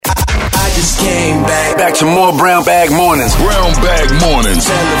back to more Brown Bag Mornings. Brown Bag Mornings.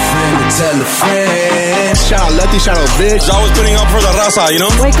 Tell a friend to tell a friend. Shout out Lefty, shout out Vic. Always putting up for the raza, you know?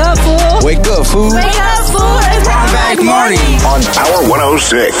 Wake up, fool. Wake up, fool. Wake up, fool. It's Brown Bag Mornings. On Power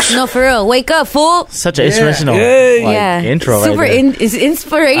 106. No, for real. Wake up, fool. Such an inspirational intro Super right there. it's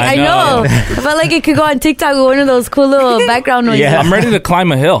inspiration. I know. I felt like it could go on TikTok with one of those cool little background noises. Yeah. I'm ready to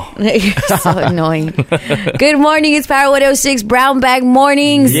climb a hill. You're so annoying. Good morning. It's Power 106 Brown Bag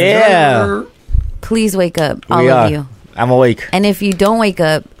Mornings. Yeah. Please wake up, all We of are. you. I'm awake. And if you don't wake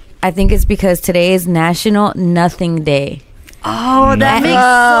up, I think it's because today is National Nothing Day. Oh, that makes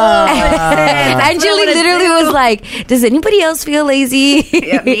so much sense. Angeli literally was like, does anybody else feel lazy?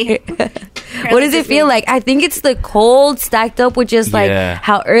 Yeah, me. What does it feel like? I think it's the cold stacked up with just like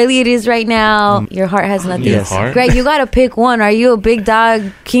how early it is right now. Your heart has nothing. Yes. Greg, you got to pick one. Are you a big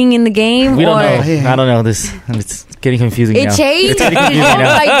dog king in the game? We don't know. I don't know. It's getting confusing now. It changed? It's getting confusing Oh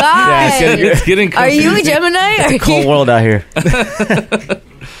now. my God. It's getting Are you a Gemini? It's a cold world out here.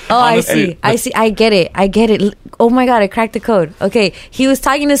 Oh, Honestly, I see. I get it. Oh my God, I cracked the code. Okay, he was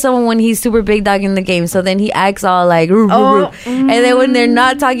talking to someone when he's super big dog in the game, so then he acts all like, roo, roo, roo. And then when they're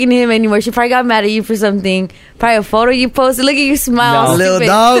not talking to him anymore, she probably got mad at you for something. Probably a photo you posted. Look at you smile. No. Little Stupid.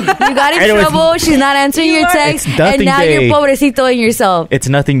 dog. You got in Anyways, trouble. She's not answering your text, It's and nothing now day. you're pobrecito in yourself. It's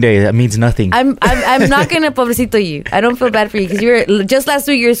nothing day. That means nothing. I'm not gonna pobrecito you. I don't feel bad for you because you're just last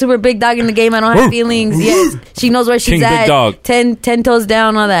week. You're a super big dog in the game. I don't have feelings. Yes, she knows where she's King at. big dog. 10 toes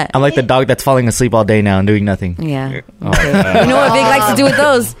down, all that. I'm like the dog that's falling asleep all day now and doing nothing. Yeah. Okay. You know what Big likes to do with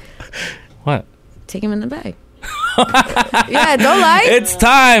those? What? Take him in the bag. Yeah, don't lie. It's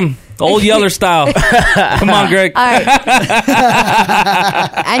time. Old Yeller style. Come on, Greg. All right.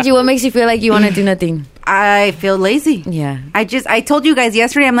 Angie, what makes you feel like you want to do nothing? I feel lazy. Yeah. I told you guys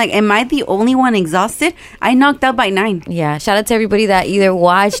yesterday, I'm like, am I the only one exhausted? I knocked out by 9. Yeah. Shout out to everybody that either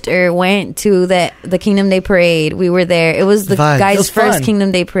watched or went to the Kingdom Day Parade. We were there. It was the Vibe. It guys' was first fun.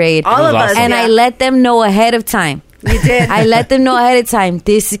 Kingdom Day Parade. All of us. And I let them know ahead of time. You did. I let them know ahead of time.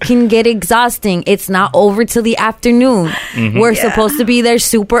 This can get exhausting. It's not over till the afternoon. We're supposed to be there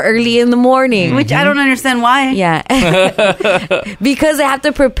super early in the morning. Which I don't understand why. Yeah. Because they have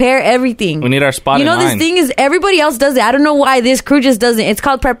to prepare everything. We need our spot You know, in this line. thing is everybody else does it. I don't know why this crew just doesn't. It's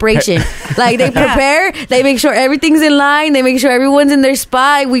called preparation. Like they prepare, they make sure everything's in line, they make sure everyone's in their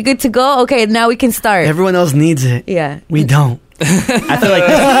spot. We good to go. Okay, now we can start. Everyone else needs it. Yeah. We don't. I feel like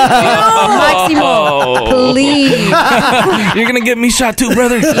Maximo, please. You're going to get me shot too,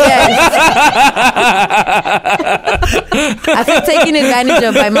 brother. Yes. I feel taken advantage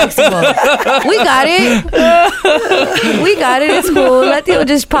of by Maximo. We got it. It's cool. Let Theo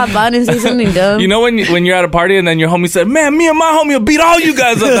just pop on and say something dumb. You know when you're at a party and then your homie said, man, me and my homie will beat all you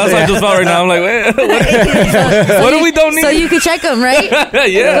guys up. That's what I just felt right now. I'm like, wait, what do we don't need? So you can check them, right?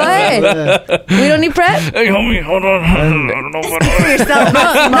 Yeah. Go ahead. We don't need prep? Hey, homie, hold on. I don't know what Yourself.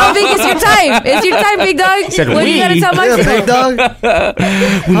 No, Vic, it's your time. It's your time, big dog. Said What do you we. got to tell Yeah, Maximo? big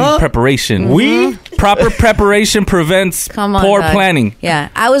dog. we need preparation. Proper preparation prevents Come on, poor dog. planning. Yeah,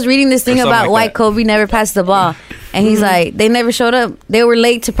 I was reading this thing Or something about like why that. Kobe never passed the ball, and he's like, they never showed up. They were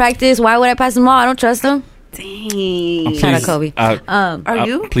late to practice. Why would I pass them all? I don't trust them. Dang. Shout out Kobe. Are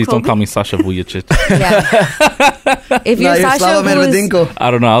you? Please don't Kobe? call me Sasha Vujicic. Yeah. If you're You're Sasha, Slava who is, Medvedenko.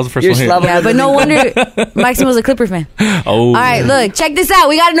 I don't know. I was the first You're one here. Slava yeah, but no wonder Maximo's a Clipper fan. Oh. All right, look, check this out.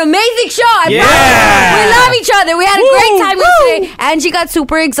 We got an amazing show. I Yeah. promise. We love each other. We had a great time yesterday. And she got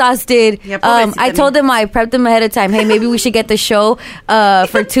super exhausted. Yeah, pobrecita I told them, I prepped them ahead of time. Hey, maybe we should get the show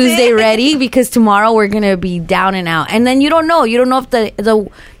for Tuesday ready because tomorrow we're going to be down and out. And then you don't know. You don't know if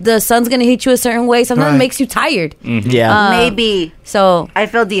the sun's going to hit you a certain way. Sometimes it Right. makes you tired. yeah. Maybe. So, I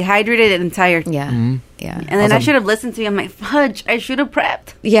felt dehydrated and tired. yeah. Yeah. And then I should have listened to you. I'm like, fudge, I should have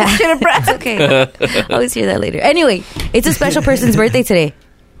prepped. Yeah. I should have prepped. Okay. Always hear that later. Anyway, it's a special person's birthday today.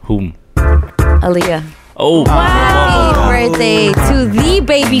 Whom? Aaliyah. Oh. Happy birthday to the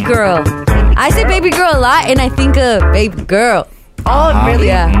baby girl. I say baby girl a lot, and I think of baby girl. Oh, really?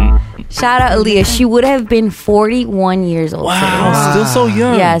 Yeah. Shout out Aaliyah. She would have been 41 years old. Wow. Still so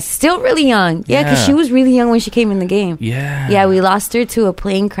young. Yeah, still really young. Yeah, because Yeah. she was really young when she came in the game. Yeah. Yeah, we lost her to a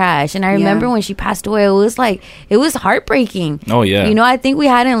plane crash. And I remember when she passed away, it was heartbreaking. Oh, yeah. You know, I think we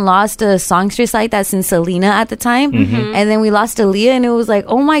hadn't lost a songstress like that since Selena at the time. Mm-hmm. And then we lost Aaliyah, and it was like,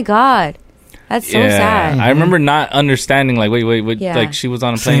 oh my God. That's so sad. I remember not understanding, like, wait, Yeah. like she was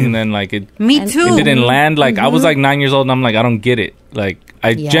on a plane and then like it Me too. didn't land. Like I was like 9 years old and I'm like, I don't get it. Like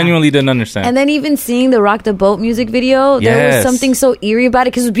I genuinely didn't understand. And then even seeing the Rock the Boat music video, there was Yes. something so eerie about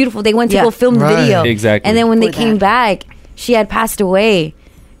it because it was beautiful. They went to go film the Right. video. Exactly. And then when they For came that. back, she had passed away.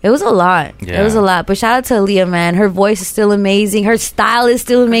 It was a lot. Yeah. It was a lot. But shout out to Aaliyah, man. Her voice is still amazing. Her style is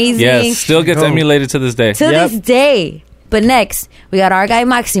still amazing. Yes, still gets emulated to this day. To this day. But next, we got our guy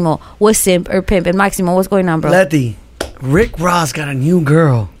Maximo. What's simp or pimp? And Maximo, what's going on, bro? Letty, Rick Ross got a new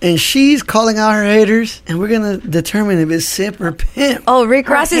girl, and she's calling out her haters, and we're gonna determine if it's simp or pimp. Oh, Rick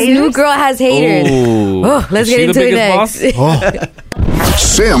Ross's new girl has haters. Ooh. Oh, let's Is get she into the it biggest next. boss?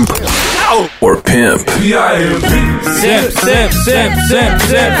 Simp or pimp. Simp, simp, simp, simp, simp, simp,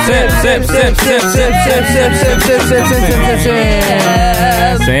 simp, simp, simp, simp, simp, simp, simp,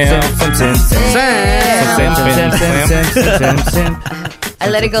 simp, simp, simp, simp, simp. I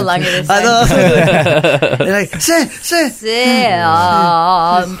let it go longer this I time. know. They're like, simp.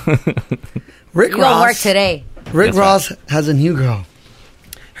 Rick You gonna work Ross. today. Rick Ross has a new girl.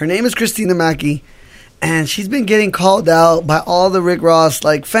 Her name is Christina Mackey, and she's been getting called out by all the Rick Ross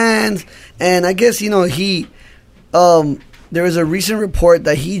like fans. And I guess he, there was a recent report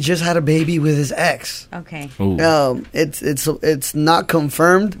that he just had a baby with his ex. Okay. It's not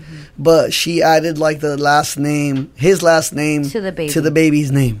confirmed, but she added like his last name To the baby. to the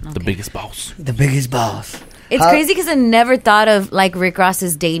baby's name. The biggest boss. The biggest boss. It's crazy because I never thought of like Rick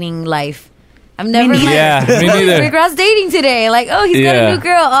Ross's dating life. I've never like, Yeah, me oh, neither. Rick Ross dating today. Like, oh, he's got Yeah. a new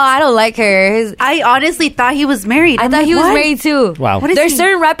girl. Oh, I don't like her. I honestly thought he was married. I I'm thought like, he was what? married too. Wow. What is There's he?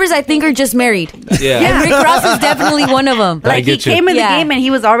 certain rappers I think are just married. Yeah. And Rick Ross is definitely one of them. I Like he get you. came in the Yeah. game and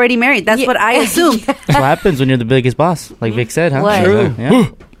he was already married. That's what I assumed. That's what happens when you're the biggest boss, like Vic said, huh? What? True. Yeah.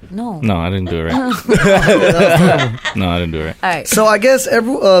 No. No, I didn't do it right. No, I didn't do it right. All right. So I guess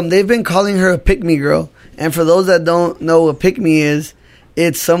they've been calling her a pick-me girl. And for those that don't know what pick-me is,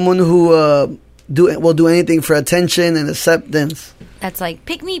 it's someone who will do anything for attention and acceptance. That's like,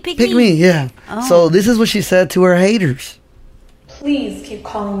 pick me. Pick me, yeah. So this is what she said to her haters. Please keep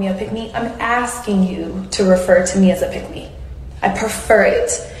calling me a pick-me. I'm asking you to refer to me as a pick-me. I prefer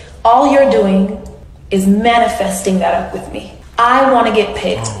it. All you're doing is manifesting that up with me. I want to get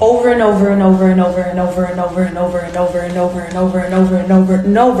picked over and over and over and over and over and over and over and over and over and over and over and over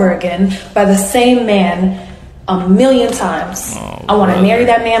and over again by the same man 1,000,000 times. I want to marry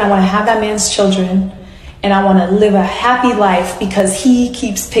that man. I want to have that man's children. And I want to live a happy life because he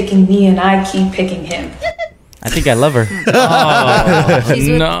keeps picking me and I keep picking him. I think I love her. She's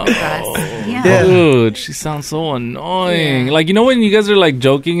with No. Rick Ross. Yeah. Dude, she sounds so annoying. Like, you know when you guys are like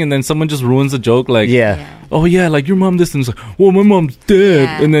joking and then someone just ruins the joke? Like, Yeah. oh yeah, like your mom this and it's like, well, my mom's dead.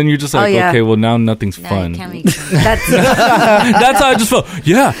 Yeah. And then you're just like, Oh, yeah. okay, well now nothing's No, fun. you can't make sense. That's That's how I just felt.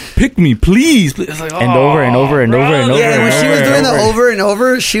 Yeah, pick me, please. It's like, And over and over and over and over. Yeah, and when and she was over doing and it over and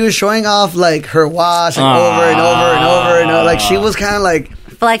over, she was showing off like her wash and over and over and over and over. Like she was kind of like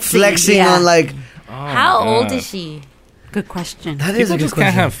flexing yeah. on like How old is she? Good question. that is People a good just can't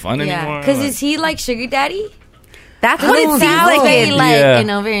question. have fun Yeah. anymore. Because Like- is he like sugar daddy? That's what it don't seems know. like. Saying, like, Yeah.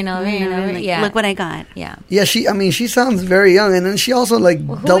 and over and over and over. Like, Yeah. Look what I got. Yeah. Yeah, she sounds very young, and then she also like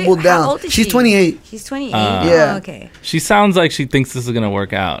doubled How down. old is She's she? 28. She's 28. Yeah. Oh, okay. She sounds like she thinks this is gonna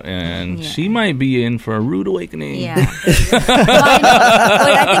work out, and Yeah. she might be in for a rude awakening. Yeah. Well, I know.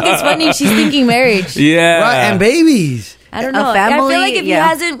 But I think it's funny. She's thinking marriage. Yeah. Right, and babies. I don't A know. I family, feel like if yeah. he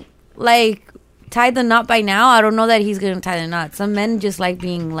hasn't like tied the knot by now, I don't know that he's gonna tie the knot. Some men just like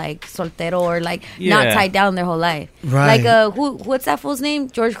being like soltero or like not Yeah. tied down their whole life. Right. Like what's that fool's name?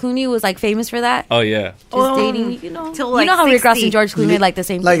 George Clooney was like famous for that. Oh yeah. Just dating, you know. till, You like, know how Rick Ross 60. and George Clooney are like the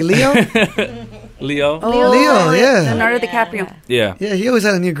same. Like thing. Leo? Leo. Leo, yeah. Leonardo DiCaprio. Yeah. Yeah, he always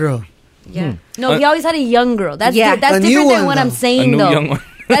had a new girl. Yeah. No, he always had a young girl. That's Yeah. that's A new different than one, what though. I'm A saying new though. young one.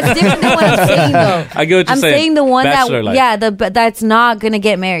 That's different than what I'm saying though. I get what you're I'm saying. saying the one Bachelor that life. that's not gonna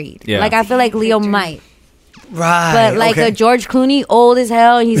get married. Yeah. Like I feel like Leo might. Right. But like okay. a George Clooney, old as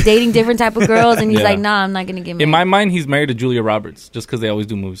hell, and he's dating different type of girls, and he's Yeah. like, nah, I'm not gonna get married. In my mind, he's married to Julia Roberts just because they always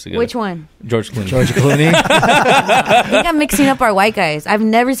do movies together. Which one? George Clooney. George Clooney. I think I'm mixing up our white guys. I've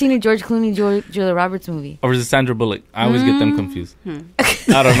never seen a George Clooney, Julia Roberts movie. Or is it Sandra Bullock? I always get them confused. Hmm.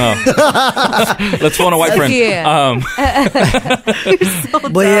 I don't know. Let's phone a white friend. Yeah.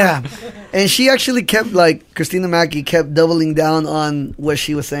 But yeah, and she actually kept like Christina Mackey kept doubling down on what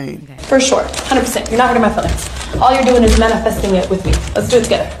she was saying. For sure, 100%. You're not hurting my feelings. All you're doing is manifesting it with me. Let's do it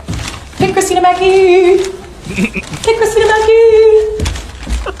together. Pick Christina Mackey. Pick Christina Mackey.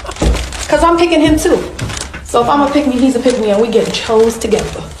 Because I'm picking him too. So if I'm a pick me, he's a pick me, and we get chose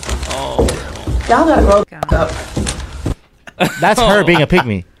together. Y'all gotta grow up. That's her being a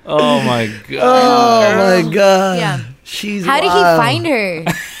pygmy. Oh my god. Oh my god. Yeah. She's How did he wild. find her?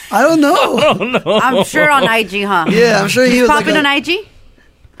 I don't know. I'm sure on IG, huh? Yeah, I'm sure he was like Popping on IG?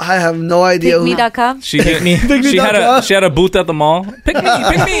 I have no idea who. Pickme.com? She had a booth at the mall. Pick me,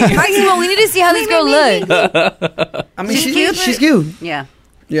 pick me. Maximo, we need to see how this girl looks. I mean, She's cute? She's cute. Yeah.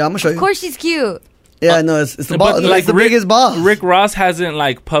 Yeah, I'm gonna show you. Of course she's cute. Yeah, no, it's the boss. But, It's the biggest boss. Rick Ross hasn't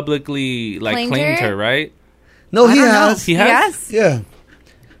like publicly like Claimed claimed her? her, right? No, he I don't know. has. He has? Yeah.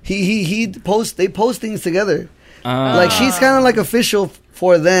 He posts. They post things together. Ah. Like she's kind of like official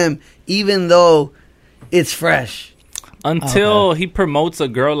for them, even though it's fresh. Until he promotes a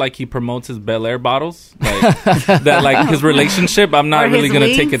girl like he promotes his Bel Air bottles, like that, like his relationship. I'm not Or really his gonna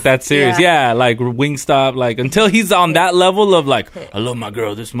wings? take it that serious. Yeah, like Wingstop. Like until he's on that level of like, I love my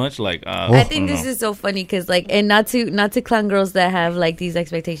girl this much. Like, I think this is so funny because like, and not to clown girls that have like these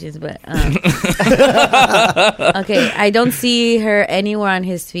expectations, but okay, I don't see her anywhere on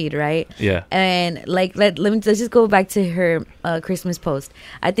his feed, right? Yeah. And like, let's just go back to her Christmas post.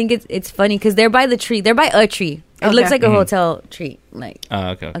 I think it's funny because they're by the tree. They're by a tree. It Okay. looks like a hotel tree. Like,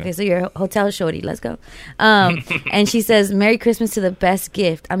 okay. okay, so you're a hotel shorty. Let's go. And she says, "Merry Christmas to the best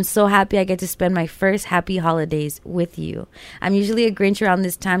gift. I'm so happy I get to spend my first happy holidays with you. I'm usually a Grinch around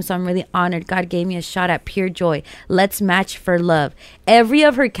this time, so I'm really honored. God gave me a shot at pure joy. Let's match for love." Every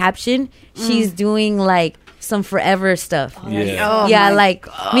of her caption, she's doing like some forever stuff. Yeah. Oh yeah, my like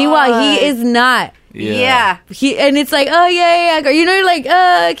meanwhile he is not. Yeah. And it's like, oh yeah, you know, you're like,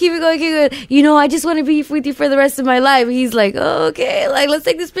 keep it going. You know, I just want to be with you for the rest of my life. He's like, oh, okay, like let's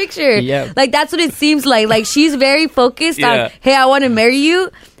take this picture. Yeah. Like that's what it seems like. Like she's very focused on, hey, I want to marry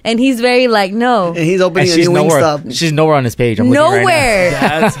you, and he's very like, no. And he's opening And a new Wingstop. she's nowhere on his page. I'm looking right Nowhere.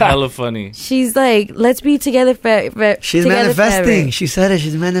 That's hella funny. She's like, let's be together for She's together manifesting. forever. She said it.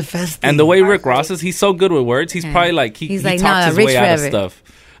 She's manifesting. And the way Rick Ross is, he's so good with words. He's probably like He's he like, talks nah, his rich way out of forever. stuff.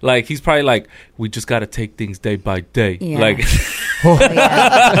 Like he's probably like, we just got to take things day by day. Yeah. Like,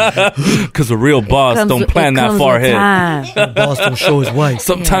 Yeah. because a real boss Comes don't with- plan it that comes far with ahead. time. boss don't show his wife.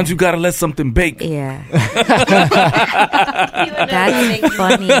 Sometimes you gotta let something bake. Yeah. That's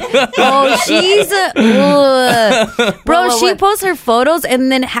funny. Oh, she's bro, she posts her photos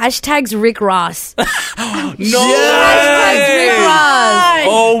and then hashtags Rick Ross. No, Hashtags Rick Ross.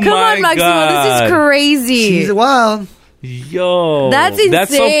 Oh Come my on, Maximo, God. this is crazy. She's wild. Yo, That's insane.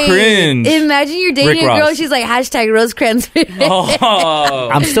 That's so cringe. Imagine you're dating Rick a girl, Ross. she's like hashtag Rosecrans. Oh,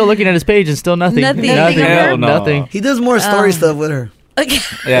 I'm still looking at his page and still nothing. Nothing. Hell no. Nothing. He does more story stuff with her.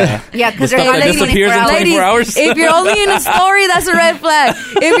 yeah. Yeah, because The they're stuff that not disappears in 24 hours. If you're only in a story, that's a red flag.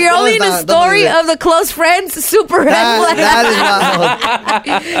 If you're only in a Don't do story that. of the close friends, super red flag. That is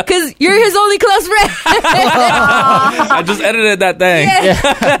wild. Because you're his only close friend. I just edited that thing.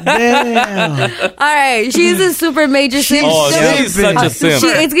 Damn. All right, she's a super major simp. Oh, Yeah. she's such a simp.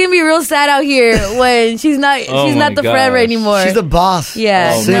 It's gonna be real sad out here when she's not. Oh she's not my the forever gosh. anymore. She's the boss.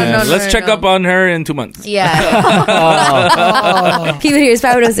 yeah. Oh, Simp. man. Let's check up on her in 2 months. Yeah. Keep it here. It's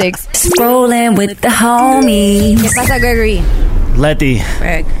 506. Rolling with the homies. ¿Qué pasa, Gregory? Letty,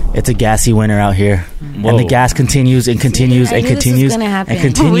 Greg. it's a gassy winter out here. Whoa. And the gas continues and continues I and knew this was continues gonna happen. and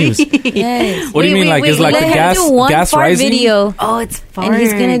continues. Yes. What do you mean, like, is like let the him gas- do one gas fart rising? video, Oh, it's fart. and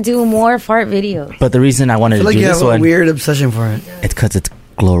he's gonna do more fart videos. But the reason I wanted I feel to like do you this have a one, weird obsession for it. it's because it's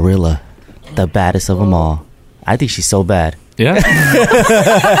Glorilla, the baddest of them all. I think she's so bad. Yeah.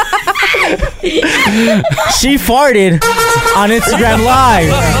 She farted on Instagram Live.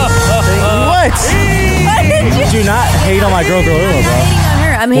 What? Do not hate on my girl Glorilla, bro.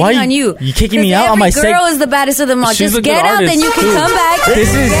 I'm hating Why on you. you kicking 'Cause me out on my every girl is the baddest of them all. She's a Just good get out, artist, then you can too. come back.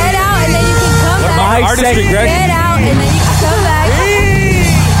 This is- Get out, and then you can come back. my artistry, segment. Greg? Get out, and then you can come back.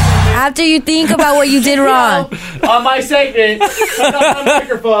 After you think about what you did wrong. On my segment, turn off my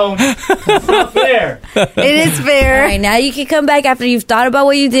microphone. It's not fair. It is All fair. right, now you can come back after you've thought about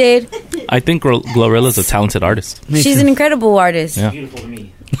what you did. I think Glorilla's a talented artist. She's an incredible artist. Yeah. Beautiful to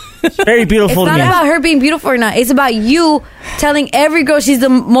me. Very beautiful It's to not me. about her being beautiful or not. It's about you telling every girl she's the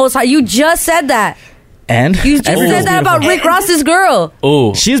most hot. You just said that. And You just every said girl's that about beautiful. Rick Ross's girl.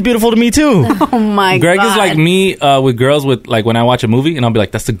 Oh, She's beautiful to me too. Oh my Greg god. is like me with girls with like when I watch a movie and I'll be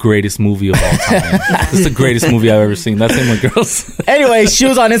like, that's the greatest movie of all time. That's the greatest movie I've ever seen. That's him with girls. Anyway, she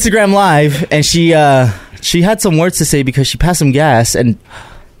was on Instagram Live and she had some words to say because she passed some gas and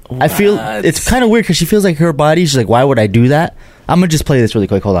I feel it's kind of weird because she feels like her body. She's like, why would I do that? I'm gonna just play this really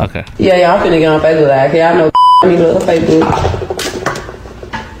quick. Hold on. Okay. Yeah, y'all finna get on Facebook Live. Y'all know me look on Facebook.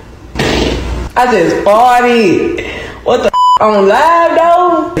 I just farted. What the on live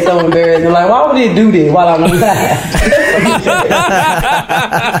though? It's so embarrassing. Like, why would they do this while I'm on live?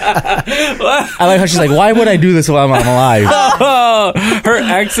 I like how she's like, why would I do this while I'm alive? Oh, her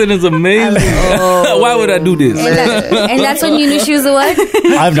accent is amazing. Why would I do this? And that's when you knew she was the what?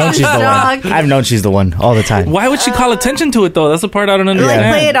 I've known she's the one. I've known she's the one all the time. Why would she call attention to it though? That's the part I don't understand.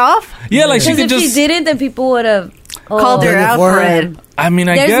 Like, play it off? Yeah, like she Because could if just. she didn't, then people would have Called her Done it out for for her. it. I mean,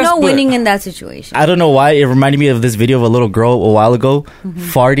 I There's guess. no but- winning in that situation. I don't know why it reminded me of this video of a little girl a while ago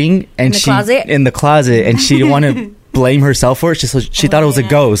farting and the she closet? in the closet and she didn't want to blame herself for it. She thought it was a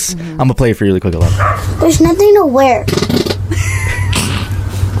ghost. I'm gonna play it for you really quick. There's nothing to wear.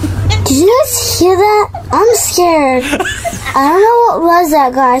 Did you guys hear that? I'm scared. I don't know what was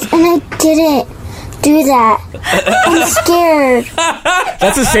that, guys, and I didn't do that. I'm scared.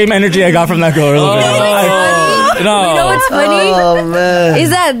 That's the same energy I got from that girl earlier. No. You know what's funny? Oh man. Is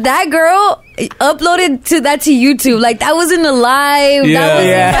that girl uploaded that to YouTube? Like that wasn't a live.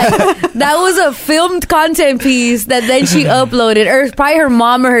 That was a filmed content piece that then she uploaded, or probably her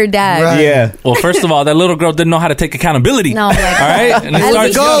mom or her dad. Right. Yeah. Well, first of all, that little girl didn't know how to take accountability. No, like, all right. And it at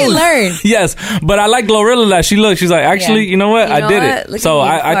least starts she can learn. Yes, but I like Glorilla that she's like, actually, Yeah. you know what? You I know did what? it. Look So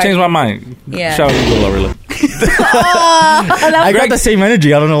at me, I changed my mind. Yeah. Shout out to Glorilla. I got the same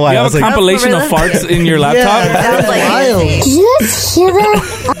energy. I don't know why. You I have was a like, compilation of farts in your Yeah, laptop? that's like wild. Did you guys hear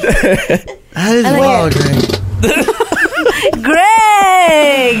that? That is wild, Greg.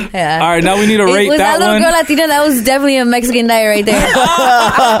 Greg! Yeah. All right, now we need to rate Was that that little one. girl Latina? That was definitely a Mexican diet right there.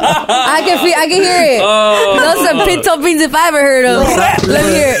 I can hear it. Those are pinto beans if I ever heard of. Let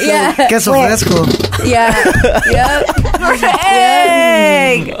me hear it. Yeah. Queso fresco. Yeah. Yep.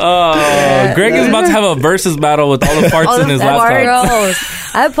 Greg! Greg is about to have a versus battle with all the farts All in the his farts. laptop.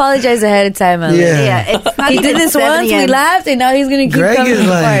 Gross. I apologize ahead of time, Ellen. Yeah. Yeah, it's not He even did this 7 once, we a.m. laughed, and now he's going to keep Greg coming is with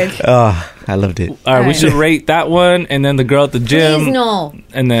like- farts. oh, I loved it. All right, we should Alright. rate that one, and then the girl at the gym, Please, no.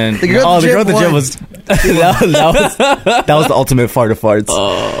 and then The girl Oh, at the girl at the gym won. was that was the ultimate fart of farts.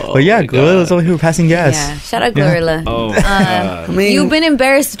 But yeah, Glorilla was over here passing gas. Yeah. Shout out Glorilla. oh, I mean, You've been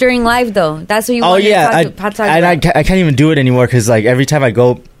embarrassed during live, though. That's what you Oh wanted yeah, to talk I about. can't even do it anymore because like every time I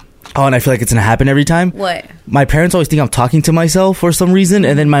go, and I feel like it's gonna happen every time. What? My parents always think I'm talking to myself for some reason,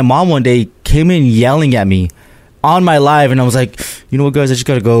 and then my mom one day came in yelling at me on my live, and I was like, you know what, guys, I just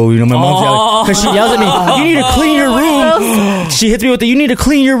gotta go. You know, my mom's yelling because she yells at me, you need to clean your room. She hits me with the, you need to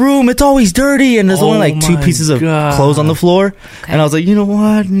clean your room. It's always dirty, and there's only like 2 my pieces of God. clothes on the floor, and I was like, you know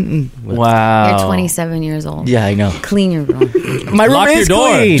what? wow. You're 27 years old. Yeah, I know. Clean your room. My room Lock your is door.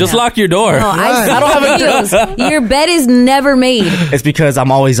 clean. Just lock your door. No, I don't have videos. Your bed is never made. It's because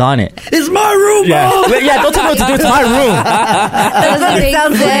I'm always on it. it's my room. Yeah, Mom. yeah. Don't tell me what to do. It's my room. Doesn't make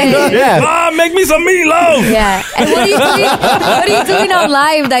sounds sense. Yeah. Mom, make me some meatloaf. Yeah. And what are you doing? What are you doing on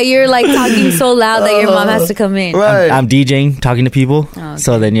live that you're like talking so loud that your mom has to come in? Right. I'm DJing, talking to people. okay.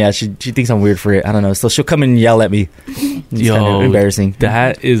 So then, yeah, she thinks I'm weird for it. I don't know. So she'll come and yell at me. It's Yo, kind of embarrassing.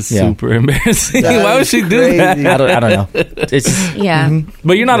 That is Yeah. super embarrassing. That Why would is she do crazy. that? I don't know. It's just, Yeah.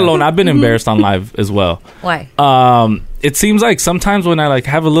 But you're not alone. I've been embarrassed on live as well. Why? It seems like sometimes when I like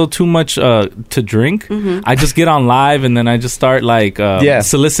have a little too much to drink, I just get on live and then I just start like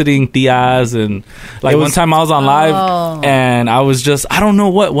soliciting tias, and like one time I was on live and I was just, I don't know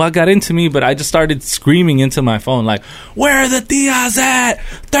what got into me, but I just started screaming into my phone like, "Where are the tias at?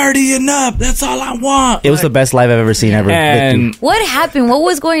 30 and up. That's all I want." it was the best live I've ever seen ever. And What happened? What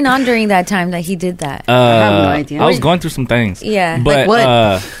was going on during that time that he did that? I have no idea. I was going through some things. Yeah. But Like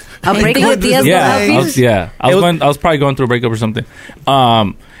what? A breakup? With Diaz yeah, will help you? I was probably going through a breakup or something.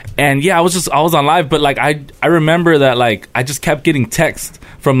 And yeah, I was on live, but like I remember that like I just kept getting texts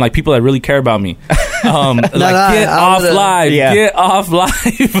from like people that really care about me. Like get off live, Yeah. get off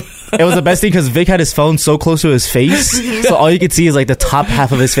live. It was the best thing because Vic had his phone so close to his face, so all you could see is like the top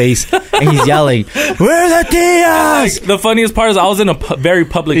half of his face, and he's yelling, "Where are the tias?" The funniest part is I was in a very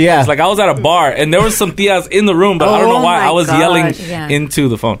public place. Like I was at a bar and there was some tias in the room, but I don't know why my I was gosh. yelling Yeah. into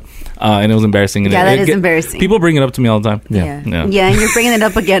the phone. And it was embarrassing. And Yeah, that is embarrassing. People bring it up to me all the time. Yeah. Yeah, and you're bringing it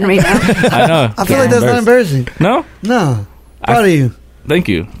up again right now. I know. I feel like that's not embarrassing. No? No. Proud of you. Thank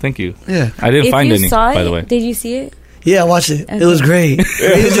you. Yeah. I didn't If find you any, saw it, by the way. did you see it? Yeah, I watched it. Okay. It was great.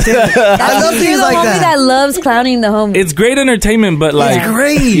 I love You're things the like homie that loves clowning the homie. It's great entertainment, but like, It's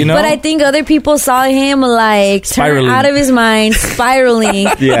great. you know? But I think other people saw him like turn Spiraling. out of his mind, spiraling,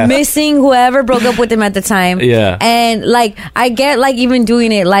 Yeah. missing whoever broke up with him at the time. Yeah. And like I get like even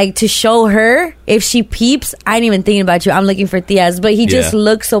doing it like to show her if she peeps, I ain't even thinking about you. I'm looking for tias, but he just Yeah.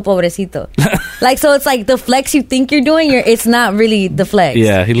 looks so pobrecito. Like so, it's like the flex you think you're doing, it's not really the flex.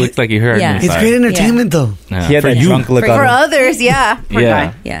 Yeah, he looks like he hurt Yeah. me. It's great entertainment, though. Yeah. He had For that you. drunk look For on him. others, yeah. Poor Yeah.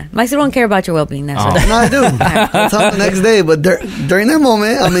 guy. Yeah, Mike don't care about your well-being. That's what. No, I do. I'll tell the next day. But during that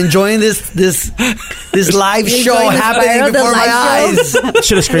moment, I'm enjoying this live You're show enjoying the happening spiral, the before my live eyes.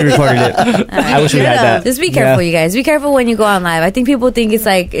 Should have screen recorded it. I wish we had that. Just be careful, you guys. Be careful when you go on live. I think people think it's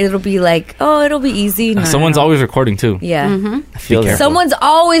like it'll be like, oh, it'll be easy. No, Someone's no. always recording too. Yeah. I feel that. Someone's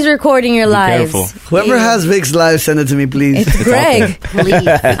always recording your lives. careful. Whoever has Vic's live, send it to me, please. It's Greg. Please. All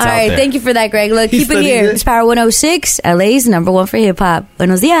right, thank you for that, Greg. Look, He's keep it studying here. it. It's Power 106. 106.6, LA's number one for hip hop.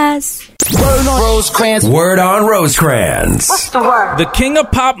 Buenos dias. Word on Rosecrans. Word on Rosecrans. What's the word? The king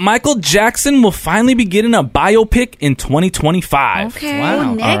of pop, Michael Jackson, will finally be getting a biopic in 2025. Okay.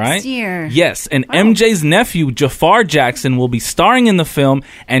 Wow. Next year. Yes, and MJ's nephew, Jafar Jackson, will be starring in the film,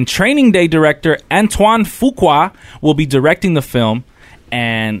 and Training Day director Antoine Fuqua will be directing the film.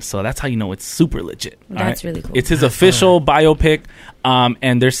 And so that's how you know it's super legit. That's really cool. It's his official biopic.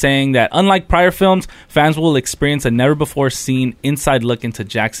 And they're saying that unlike prior films, fans will experience a never-before-seen inside look into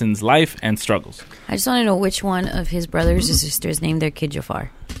Jackson's life and struggles. I just want to know which one of his brothers or sisters named their kid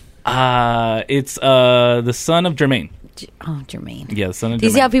Jafar. It's the son of Jermaine. Jermaine. Yeah, the son of Jermaine. Do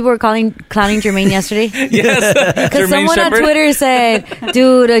you see how people were clowning Jermaine yesterday? Yes. Because someone on Twitter said,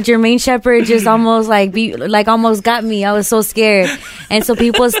 dude, a Jermaine Shepherd just almost almost got me. I was so scared. And so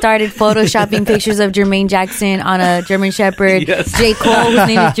people started photoshopping pictures of Jermaine Jackson on a Jermaine Shepherd. Yes. J. Cole, whose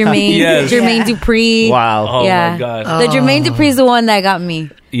name is Jermaine. Yes. Jermaine Dupri. Wow. Oh, yeah. my God. The Jermaine Dupri is the one that got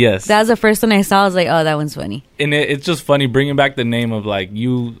me. Yes. That was the first one I saw. I was like, oh, that one's funny. And it's just funny bringing back the name of, like,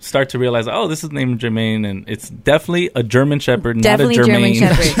 you start to realize, oh, this is named Jermaine, and it's definitely a German Shepherd, Definitely not a Jermaine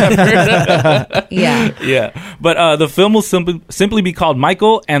Shepherd. Yeah. Yeah. But the film will simply be called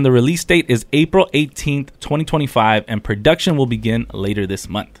Michael, and the release date is April 18th, 2025, and production will begin later this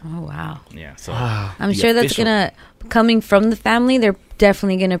month. Oh, wow. Yeah. So I'm sure that's going to, coming from the family, they're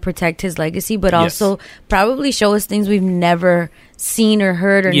definitely going to protect his legacy, but also probably show us things we've never seen or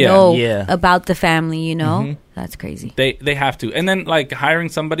heard or know about the family, you know? Mm-hmm. That's crazy. They have to. And then, like, hiring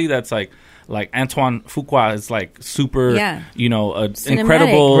somebody that's like Antoine Fuqua is like super, you know, an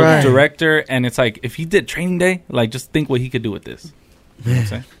incredible director. And it's like, if he did Training Day, like, just think what he could do with this. You know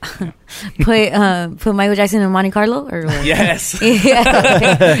what I'm saying? Put Michael Jackson in Monte Carlo? Or what? Yes. You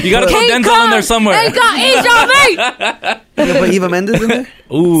gotta put Denzel in there somewhere. Hey, God, you gonna put Eva Mendes in there?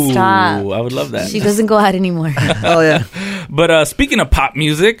 Ooh, stop. I would love that. She doesn't go out anymore. Oh, yeah. But speaking of pop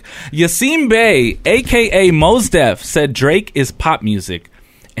music, Yasin Bey, a.k.a. Mos Def, said Drake is pop music.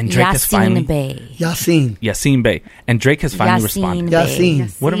 And Drake has finally... Yasin Bey. And Drake has finally responded.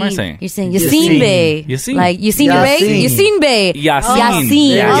 Yasin. What am I saying? You're saying Yasin Bey. Yasin. Like, Yasin Bey? Yasin Bey. Yasin. Yasin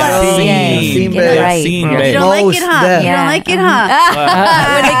Bey. Yasin Bey. You don't like it, huh? You don't like it, huh?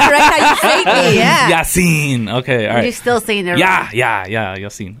 When they correct how you say things. Yeah. Yasin. Okay, all right. You're still saying it right. Yeah,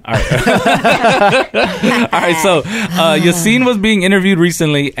 Yasin. All right. All right, so Yasin was being interviewed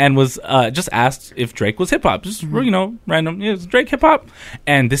recently and was just asked if Drake was hip-hop. Just, you know, random. Is Drake hip-hop?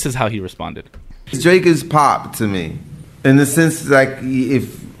 And this is how he responded. Drake is pop to me. In the sense, like,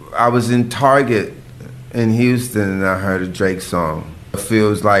 if I was in Target in Houston and I heard a Drake song, it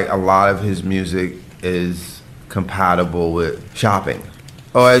feels like a lot of his music is compatible with shopping.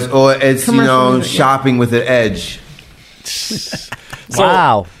 Or it's you know, shopping with an edge.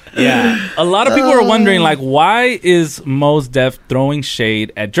 Wow. Yeah. A lot of people are wondering, like, why is Mos Def throwing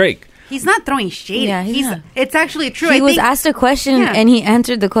shade at Drake? He's not throwing shade. Yeah, it's actually true. He was asked a question and he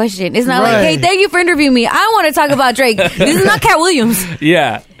answered the question. It's not like, hey, thank you for interviewing me. I want to talk about Drake. This is not Cat Williams.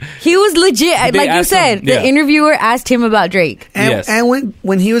 Yeah. He was legit. Like you said, the interviewer asked him about Drake. And, and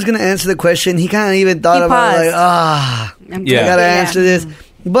when he was going to answer the question, he kind of even thought about it, like, I got to answer this.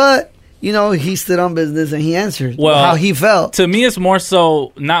 But, you know, he stood on business and he answered how he felt. To me, it's more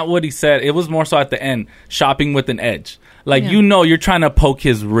so not what he said. It was more so at the end, shopping with an edge. Like, you know, you're trying to poke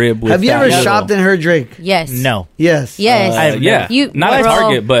his rib with. Have you ever shopped and heard Drake? Yes. No. Yes. Yeah. Not at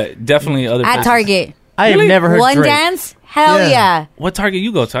Target, but definitely other places. At Target. I have never heard One Drake. Dance? Hell yeah. What Target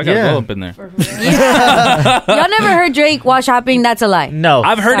you go to? I got to go up in there. Y'all never heard Drake while shopping? That's a lie. No.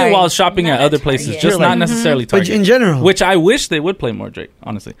 I've heard it while shopping at other places, just not necessarily Target. But in general. Which I wish they would play more Drake,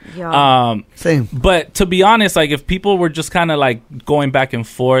 honestly. Same. But to be honest, like, if people were just kind of like going back and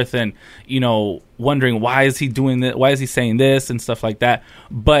forth and, you know, wondering why is he doing this, why is he saying this and stuff like that.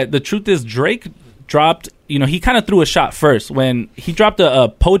 But the truth is, Drake dropped, you know, he kind of threw a shot first when he dropped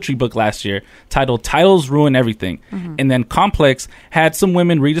a poetry book last year titled Titles Ruin Everything. And then Complex had some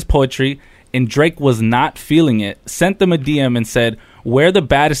women read his poetry and Drake was not feeling it, sent them a DM and said, where the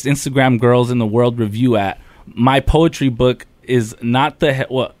baddest Instagram girls in the world review at? My poetry book is not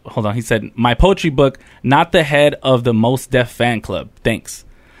the he said, my poetry book, not the head of the Mos Def fan club. Thanks.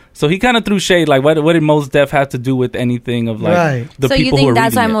 So he kind of threw shade, like, what did Mos Def have to do with anything of, like, the so people you who are think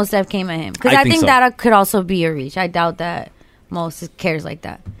that's why reading it? Mos Def came at him? Because I think that could also be a reach. I doubt that Mos cares like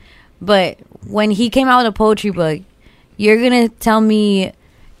that. But when he came out with a poetry book, you're going to tell me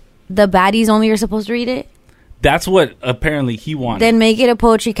the baddies only are supposed to read it? That's what apparently he wanted. Then make it a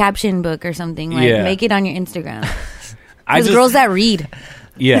poetry caption book or something. Like, make it on your Instagram. Because girls that read.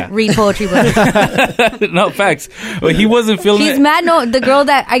 Yeah. read poetry books. No, facts. But he wasn't feeling He's it. mad. No, the girl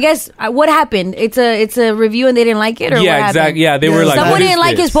that I guess what happened? It's a review and they didn't like it, or Yeah, what exactly. happened? Yeah, they were like, someone what is didn't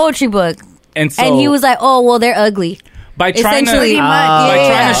like this? his poetry book, And so and he was like, "Oh, well, they're ugly." by trying to essentially,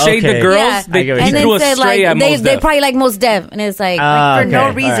 trying to shade the girls, Yeah. they, I he and threw then a said stray at like Mos they Def. probably like Mos Def, and it's like for no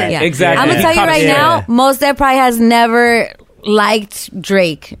okay. reason. All right. Yeah. Exactly. I'm gonna tell you Caught a right stray. now, Mos Def probably has never liked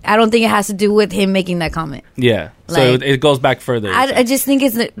Drake. I don't think it has to do with him making that comment. Yeah. So Like- it goes back further. I just think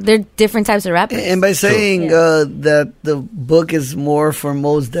they're different types of rappers. And by saying that the book is more for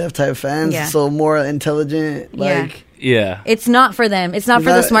Mos Def type fans, Yeah. so more intelligent, like yeah. It's not for them. It's not for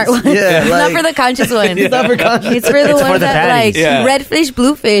the That- smart ones. yeah, It's like- not for the conscious ones. it's not for conscious. It's for the It's ones for the that fatties. like Yeah. red fish,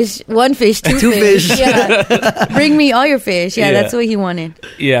 blue fish, one fish, two fish. Yeah. Bring me all your fish. Yeah, Yeah. that's what he wanted.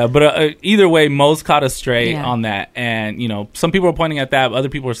 Yeah, but either way, Mos caught a stray Yeah. on that. And, some people are pointing at that. But other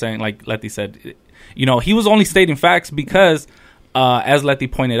people are saying, like Letty said, he was only stating facts because, as Letty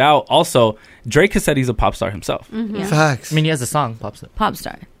pointed out, also, Drake has said he's a pop star himself. Yeah. Facts. I mean, he has a song, Pops Up. Pop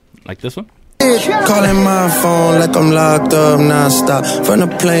star. Like this one. Calling my phone like I'm locked up nonstop. From the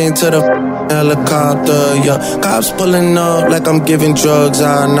plane to the helicopter, yeah. Cops pulling up like I'm giving drugs.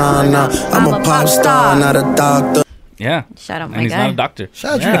 Nah. I'm a pop star, not a doctor. Yeah. Shout out my And he's guy. not a doctor.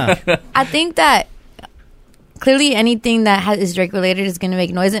 Yeah. I think that clearly anything that is Drake related is going to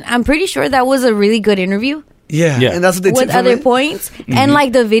make noise, and I'm pretty sure that was a really good interview. Yeah, Yeah. and that's what they With took from other it. points, and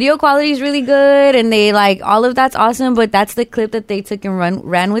like the video quality is really good, and they like all of that's awesome. But that's the clip that they took and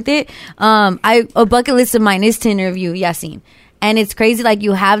ran with it. A bucket list of mine is to interview Yasin, and it's crazy. Like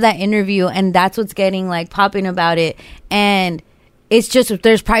you have that interview, and that's what's getting like popping about it, and it's just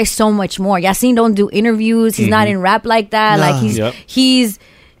there's probably so much more. Yasin don't do interviews. He's not in rap like that. No. Like Yep.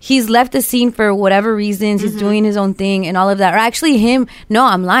 he's left the scene for whatever reasons. He's doing his own thing and all of that. Or actually him, no,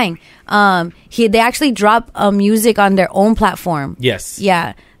 I'm lying. They actually drop music on their own platform. Yes.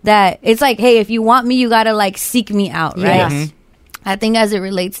 Yeah. That it's like, hey, if you want me, you gotta like seek me out, right? Yes. I think as it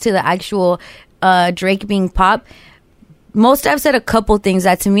relates to the actual Drake being pop, most have said a couple things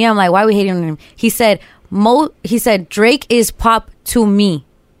that to me I'm like, why are we hating on him? He said Drake is pop to me.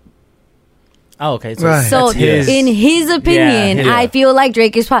 Oh, okay. Right. So that's his- in his opinion, Yeah. I feel like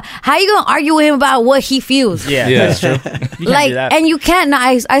Drake is pop. How you gonna argue with him about what he feels? Yeah, Yeah. that's true. You can't Like, do that. and you can't.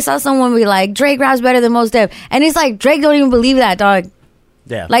 I saw someone be like, Drake raps better than Mos Def, and it's like Drake don't even believe that, dog.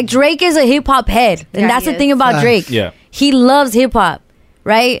 Yeah. Like Drake is a hip hop head, and Yeah, that's he the thing is. about Facts. Drake. Yeah. He loves hip hop,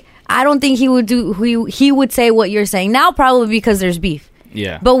 right? I don't think he would do. He would say what you're saying now, probably because there's beef.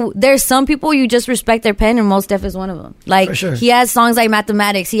 Yeah. But there's some people you just respect their pen, and Mos Def is one of them. Like For sure. he has songs like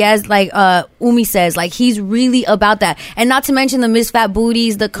Mathematics. He has like Umi Says. Like he's really about that, and not to mention the Miss Fat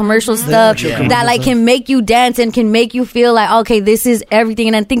Booties, the commercial stuff that like can make you dance and can make you feel like okay, this is everything.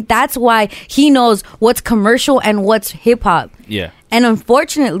 And I think that's why he knows what's commercial and what's hip hop. Yeah. And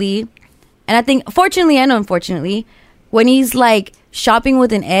unfortunately, and I think fortunately and unfortunately, when he's like shopping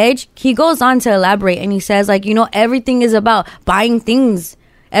with an edge, he goes on to elaborate and he says like, everything is about buying things.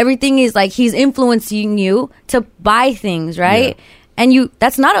 Everything is like he's influencing you to buy things, right? Yeah. And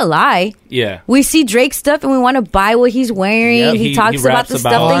that's not a lie. Yeah. We see Drake stuff and we want to buy what he's wearing. Yep, he he talks about raps the about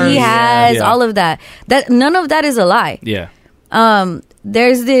stuff that he arms. has, Yeah. all of that. That none of that is a lie. Yeah.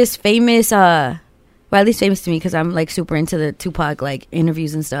 There's this famous well, at least famous to me because I'm like super into the Tupac like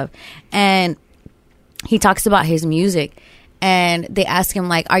interviews and stuff, and he talks about his music, and they ask him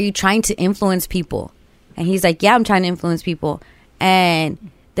like, are you trying to influence people? And he's like, yeah, I'm trying to influence people. And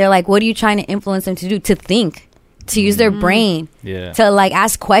they're like, what are you trying to influence them to do? To think, to use their brain, Yeah. to like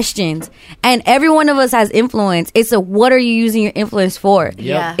ask questions. And every one of us has influence. It's what are you using your influence for?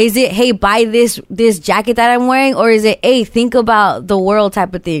 Yeah. Is it, hey, buy this jacket that I'm wearing? Or is it, hey, think about the world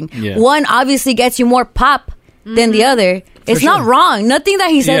type of thing? Yeah. One obviously gets you more pop than the other. It's not wrong. Nothing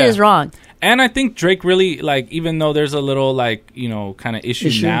that he said Yeah. is wrong. And I think Drake really, like, even though there's a little, like, kind of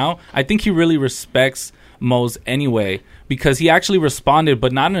issue now, I think he really respects Mos anyway, because he actually responded,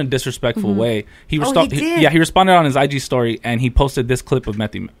 but not in a disrespectful way. He he did? Yeah, he responded on his IG story, and he posted this clip of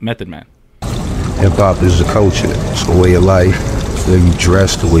Method Man. Hip hop is a culture. It's a way of life. The way you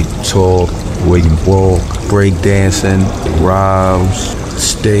dress, the way you talk, the way you walk, break dancing, rhymes,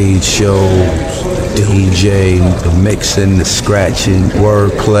 stage shows, the DJ, the mixing, the scratching,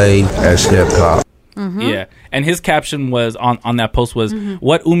 wordplay. That's hip hop. Yeah, and his caption was on that post was,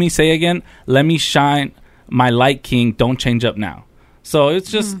 "What Umi say again? Let me shine my light, king. Don't change up now." So it's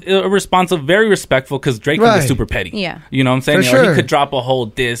just a response of very respectful, because Drake can Right. be super petty. Yeah. You know what I'm saying? For You know, sure. he could drop a whole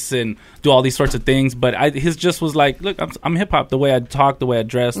diss and do all these sorts of things, but his just was like, look, I'm hip hop. The way I talk, the way I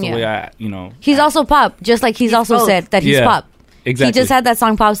dress, the Yeah. way I, He's also pop, just like he's also both. said that he's Yeah, pop. exactly. He just had that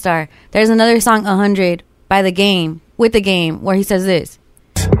song Pop Star. There's another song 100 by The Game, with The Game, where he says this.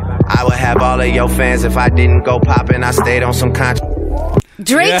 I would have all of your fans if I didn't go poppin'. I stayed on some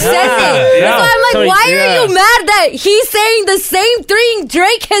Drake says it. Yeah. So I'm like, why are you mad that he's saying the same thing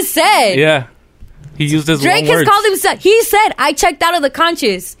Drake has said? Yeah. He used his Drake own has words. called himself. He said, I checked out of the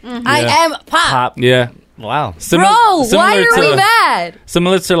conscious. I am pop. Yeah. Wow. Bro, why are we mad?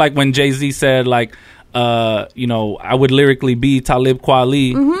 Similar to like when Jay-Z said like, you know, I would lyrically be Talib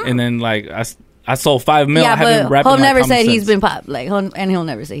Kweli, and then like I sold 5 mil. Yeah, I haven't but rapped Hov like never Common said he's Sense. been pop. Like, and he'll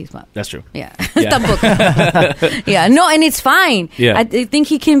never say he's pop. That's true. Yeah. Yeah. Yeah, no, and it's fine. Yeah. I think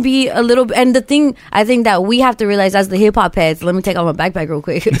he can be a little bit. And the thing I think that we have to realize as the hip hop heads, let me take off my backpack real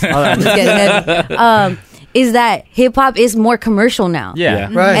quick. I'm just getting heavy. Is that hip hop is more commercial now. Yeah.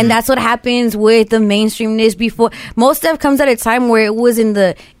 Right. And that's what happens with the mainstreamness before. Most stuff comes at a time where it was in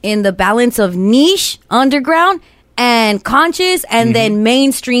the balance of niche, underground, and conscious, and then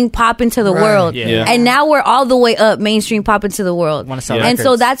mainstream pop into the world. Yeah. And now we're all the way up mainstream pop into the world. Wanna sell And so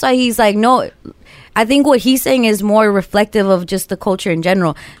records. that's why he's like, no. I think what he's saying is more reflective of just the culture in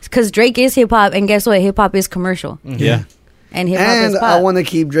general. Because Drake is hip hop, and guess what? Hip hop is commercial. Yeah. And hip hop is And pop. I want to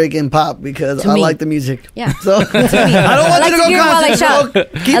keep Drake in pop because To I me. like the music. Yeah. So I don't want like you to to hear go while I concert, shop. bro.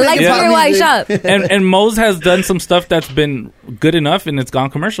 Keep I it like in to pop hear while I music. shop. and Mose has done some stuff that's been good enough, and it's gone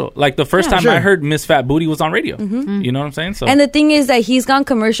commercial. Like the first Yeah. time Sure. I heard Miss Fat Booty was on radio. You know what I'm saying? So And the thing is that he's gone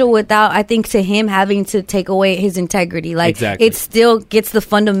commercial without, I think, to him having to take away his integrity. Like, Exactly. it still gets the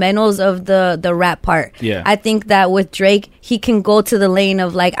fundamentals of the rap part. Yeah. I think that with Drake, he can go to the lane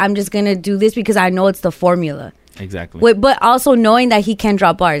of, like, I'm just going to do this because I know it's the formula. exactly. But also knowing that he can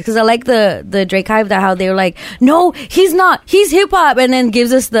drop bars. Because I like the Drake hype, that how they were like, no, he's not. He's hip-hop. And then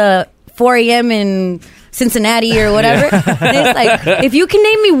gives us the 4 a.m. in Cincinnati or whatever. And it's like, if you can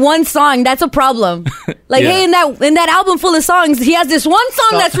name me one song, that's a problem. Like, Yeah. hey, in that album full of songs, he has this one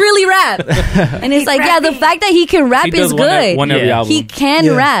song that's really rap. And it's like, yeah, the fact that he can rap He does is one good. one every album. He can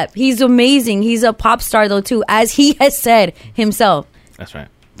Yeah. rap. He's amazing. He's a pop star, though, too, as he has said himself. That's right.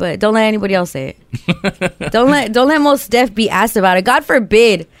 But don't let anybody else say it. don't let Mos Def be asked about it. God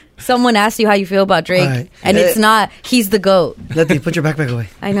forbid someone asks you how you feel about Drake, Right. and it's not he's the GOAT. Letty, put your backpack away.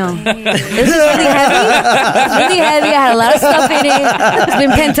 I know. This is really heavy. It's really heavy. I had a lot of stuff in it. It's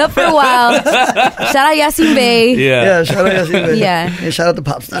been pent up for a while. Shout out Yasin Bey. Yeah, shout out Yasin Bey. Yeah. And shout out the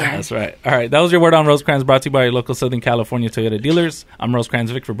pop star. That's right. All right. That was your word on Rosecrans, brought to you by your local Southern California Toyota dealers. I'm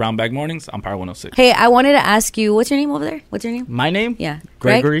Rosecrans Vic for Brown Bag Mornings on Power 106. Hey, I wanted to ask you, what's your name over there? What's your name? My name? Yeah.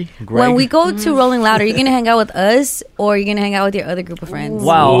 Gregory. Greg? When we go to Rolling Loud, are you going to hang out with us, or are you going to hang out with your other group of friends?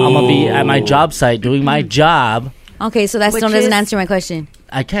 Wow, I'm gonna be at my job site doing my job. Okay, so that still Which doesn't is- answer my question.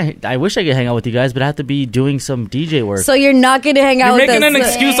 I can't. I wish I could hang out with you guys, but I have to be doing some DJ work. So you're not going to hang out You're with us? making an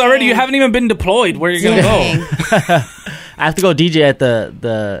excuse already. You haven't even been deployed. Where are you going to go? I have to go DJ at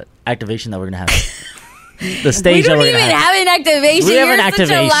the activation that we're gonna have. The stage We don't that we're even gonna have an activation. We have You're an such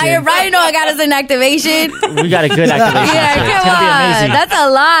a activation. liar. Brian, I got us an activation. We got a good activation. Yeah, so it's come gonna be on. amazing. That's a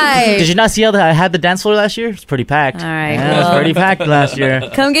lie. Did you not see how I had the dance floor last year? It's pretty packed. All right, Yeah, it was well. pretty packed last year.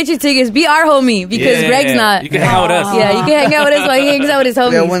 Come get your tickets. Be our homie because Yeah, Greg's not. you can hang out with us. Yeah, you can hang out with us while he hangs out with his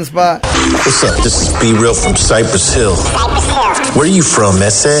homies. Yeah, one spot. What's up? This is Be Real from Cypress Hill. Where are you from,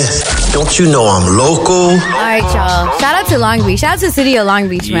 Esse? Don't you know I'm local? All right, y'all. Shout out to Long Beach. Shout out to the city of Long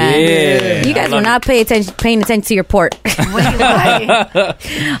Beach, man. Yeah. You guys I were love not paying attention to your port.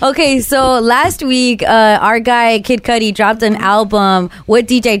 Okay, so last week, our guy Kid Cudi dropped an album with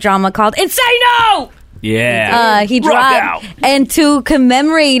DJ Drama called Insano. Yeah. He Rock dropped, out. and to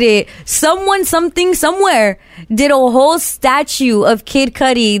commemorate it, someone, something, somewhere did a whole statue of Kid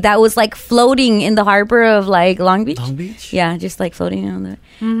Cudi that was like floating in the harbor of like Long Beach. Long Beach? Yeah, just like floating on the.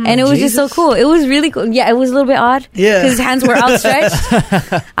 And it was just so cool. It was really cool. Yeah, it was a little bit odd. Yeah. because his hands were outstretched.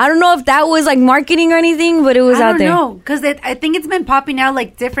 I don't know if that was like marketing or anything, but it was I out don't there. know because I think it's been popping out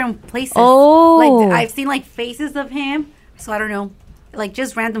like different places. Oh. like I've seen like faces of him, so I don't know, like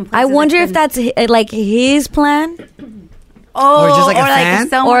just random places. I wonder it's if been- that's like his plan. Oh, Or just like a fan?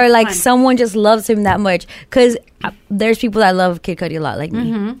 someone Or like fun. someone just loves him that much, because there's people that love Kid Cudi a lot, like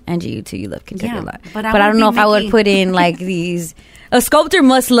me. Angie, you too, you love Kid Cudi Yeah, a lot, but but I I would don't know be if I would Mickey. put in like these. A sculptor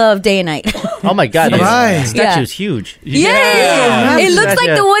must love Day and Night. Oh my god, Right. this statue Yeah. is huge. Yeah, it looks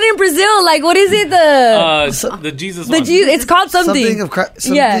like the one in Brazil. Like, what is it? The Jesus The one. it's called something. Something of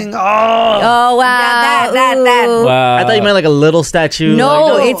something. Yeah. Oh, Oh wow, that. Ooh. Wow. I thought you meant like a little statue.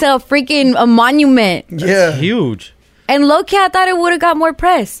 No, like, it's a freaking a monument. yeah. huge. And low-key, I thought it would have got more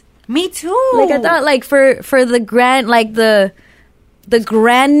press. Me too. Like, I thought, like, for the grand, like the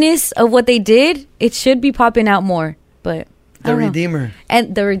grandness of what they did, it should be popping out more. But I The don't know. Redeemer.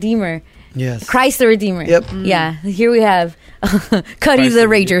 And the Redeemer, Yes. Christ the Redeemer. Yep. Yeah, here we have Cudi the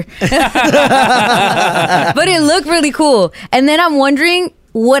Rager. But it looked really cool. And then I'm wondering,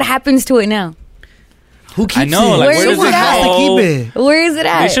 what happens to it now? Who keeps I know, it? like, where does Someone it has to go? keep it. Where is it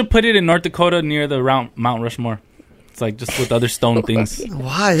at? They should put it in North Dakota near the Mount Rushmore. It's like just with other stone things.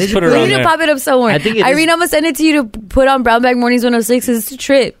 Why? They Put should it We around need to there. pop it up somewhere. I think it Irene, is- I'm gonna send it to you to put on Brown Bag Mornings 106 because it's a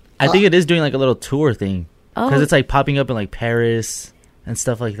trip. I think it is doing like a little tour thing because Oh. it's like popping up in like Paris and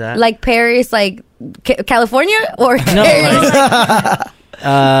stuff like that. Like Paris, like California, or no, Paris, like,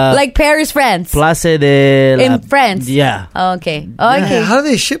 like Paris, France. Place de la, In France. Yeah. Oh, okay. Oh, Yeah, okay. how do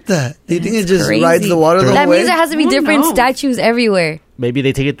they ship that? Do you think it just Crazy. rides the water the That whole way? means there has to be different statues everywhere. Maybe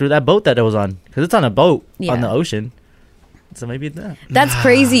they take it through that boat that it was on because it's on a boat Yeah. on the ocean. So maybe it's that. That's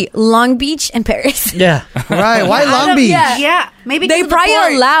crazy. Long Beach and Paris. Yeah. Right. Why Long Beach? Yeah, maybe They 'cause of the probably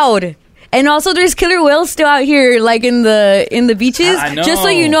port. allowed. And also, there's killer whales still out here, like in the beaches. I know. Just so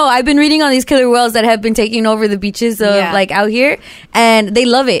you know, I've been reading on these killer whales that have been taking over the beaches of like out here, and they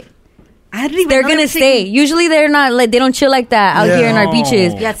love it. I didn't even They're know gonna they were stay. taking- Usually, they're not like they don't chill like that out here in our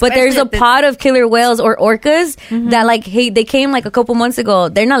beaches. Yeah, but there's a especially if pod of killer whales or orcas that like they came like a couple months ago.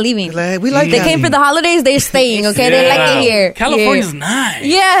 They're not leaving. We like They that. came for the holidays. They're staying. Okay, they like it here. California's Yeah. nice.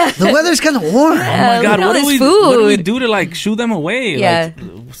 Yeah. The weather's kind of warm. Oh my God! look at all What do this we food. do to like shoo them away? Yeah. Like, I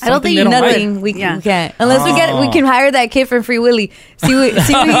don't something think they don't nothing. like? We can't unless we can hire that kid from Free Willy. See what he's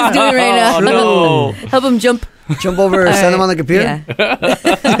doing right now. Oh, no. Help him jump. Jump over, send him on the computer.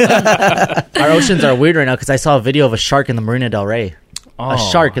 Yeah. Our oceans are weird right now because I saw a video of a shark in the Marina Del Rey. Oh, a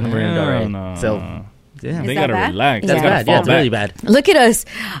shark in the Marina Del hell Rey. no. So, yeah. They gotta relax. That's They gotta bad. fall Yeah, it's really back. bad. Look at us.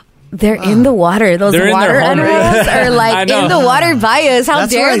 They're in the water. Those They're in water their home animals base. are I like know. in the water by us. How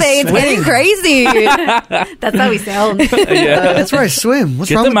That's dare where I they? It's swim. getting crazy. That's how we sound. Yeah. That's where I swim. What's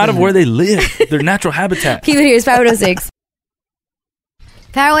Get wrong them with out of where they live. Their natural habitat. Keep it here. It's Power 106.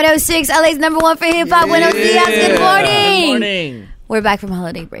 Power 106, LA's number one for hip hop. Buenos dias. Good morning. Good morning. We're back from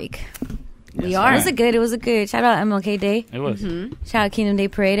holiday break. We are. It was a good. Shout out MLK Day. It was. Shout out Kingdom Day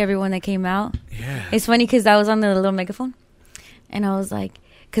Parade. Everyone that came out. Yeah. It's funny because I was on the little megaphone, and I was like,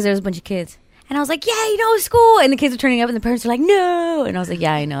 because there was a bunch of kids. And I was like, yeah, you know, it's school. And the kids were turning up, and the parents were like, no. And I was like,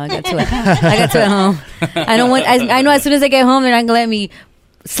 yeah, I know. I got to it. I got to it at home. I know as soon as I get home, they're not gonna let me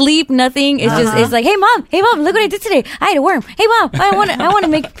sleep. Nothing. It's just it's like, hey mom, look what I did today. I ate a worm. Hey mom, I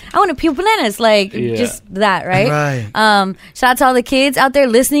want to peel bananas. Like just that, right? Shout out to all the kids out there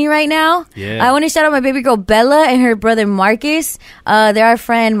listening right now. Yeah. I want to shout out my baby girl Bella and her brother Marcus. They're our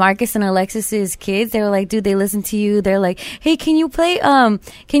friend Marcus and Alexis's kids. They were like, dude, they listen to you. They're like, hey, can you put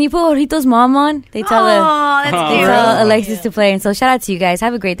Jorito's mom on? They tell Alexis to play. And so shout out to you guys.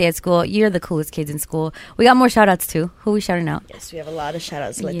 Have a great day at school. You're the coolest kids in school. We got more shout outs too. Who we shouting out? Yes, we have a lot of shout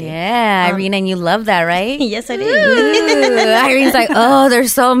outs. Yeah, Irene, and you love that, right? Yes, I do. Irene's like, oh,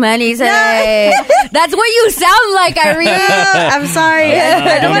 there's so many today. That's what you sound like, Irene. I'm sorry.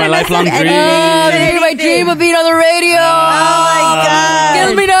 I don't my lifelong dream. My dream of being on the radio. Oh my God.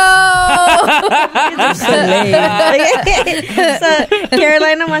 Kill me now. So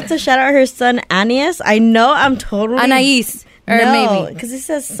Carolina wants to shout out her son Anias. I know I'm totally Anais, or maybe because it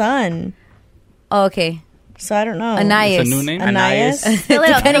says son. Oh, okay. So I don't know. Anais. It's a new name? Anais.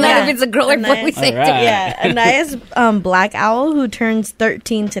 Depending on if it's a girl or boy, we say All right. Yeah, Anais Black Owl, who turns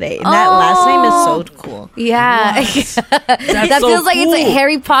 13 today. And that last name is so cool. Yeah. That so feels like it's a cool.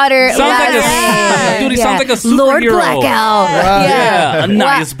 Harry Potter Sounds like last name. dude, he sounds like a superhero. Lord Blackout. Yeah,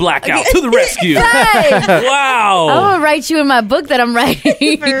 Anais Blackout to the rescue. Right. Wow. I'm gonna write you in my book that I'm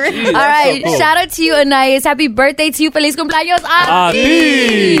writing. All right, so cool. shout out to you, Anais. Happy birthday to you. Feliz cumpleaños a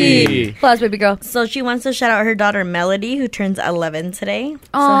ti. Plus, baby girl. So she wants to shout out her daughter Melody, who turns 11 today.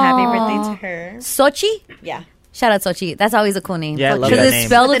 So happy birthday to her. Sochi? Yeah. Shout out Sochi. That's always a cool name. Yeah, I love because that it's name.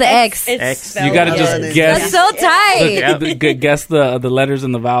 spelled with the X. It's You gotta just guess. That's so tight. Guess the letters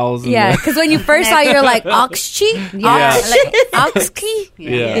and the vowels. And Yeah, the- because when you first saw it, you're like, Oxchi? Yeah. Oxchi?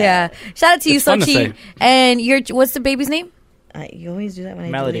 Yeah. Shout out to you, It's fun to Sochi. say. And what's the baby's name? You always do that when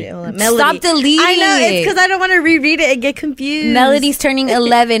Melody. I delete it. Melody. Stop deleting I know, it. it's because I don't want to reread it and get confused. Melody's turning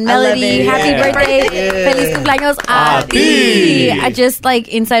 11. Melody, 11, happy yeah. birthday. Feliz cumpleaños a ti. I just like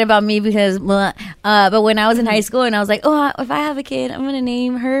inside about me because, but when I was in high school and I was like, oh, if I have a kid, I'm going to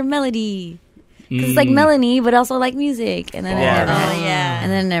name her Melody. Because it's like Melanie, but also like music. And then I never had, and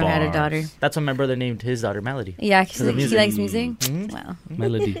then I never had a daughter. That's when my brother named his daughter Melody. Yeah, Because of he music. likes music. Mhm. Wow.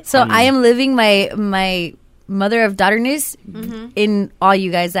 Melody. So I am living my mother of daughterness in all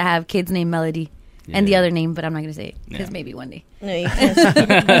you guys that have kids named Melody. And the other name, but I'm not going to say it because maybe one day. No, you can't,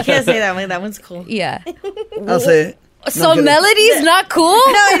 you can't say that one. That one's cool. Yeah. I'll say it. So kidding. Melody's not cool?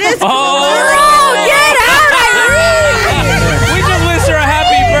 No, it is cool. Oh, get out, Irene! We just wish her a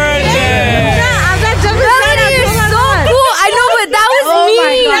happy birthday. I'm not jumping. Melody is so cool. I know, but that was me.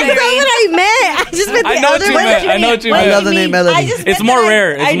 That's not what I meant. I just meant the I know what other you way. meant. I know what you I mean. love the name Melody. It's more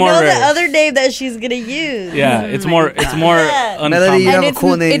rare. It's I more know rare. the other name that she's gonna use. Yeah, it's more uncommon. Melody, you have a it's,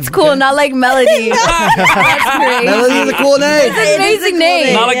 cool name. It's cool, not like Melody. That's great. Melody is a cool name. It's an amazing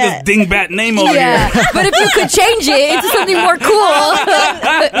name. Not like this dingbat name over Yeah, here. but if you could change it into something more cool.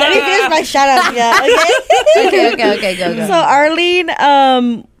 Let me finish my shout out. Yeah. Okay, go. So Arlene,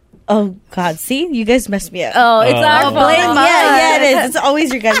 oh God, see, you guys messed me up. Oh, it's our fault. Yeah, it is. It's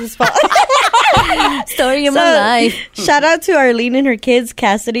always your guys' fault. Story of my life. Shout out to Arlene and her kids,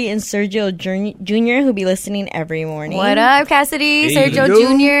 Cassidy and Sergio Jr., who be listening every morning. What up, Cassidy, Hey. Sergio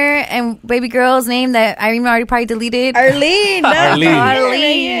Jr., and baby girl's name that Irene already probably deleted? Arlene. No,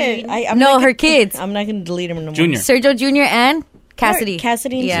 Arlene. No, her kids. I'm not going to delete them no more. Junior. Sergio Jr. and Cassidy.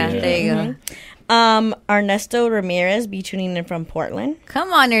 Cassidy and Yeah, Sergio. there you go. Ernesto Ramirez be tuning in from Portland.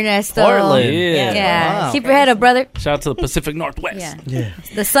 Come on, Ernesto. Portland. Yeah. Wow. Keep your head up, brother. Shout out to the Pacific Northwest. Yeah.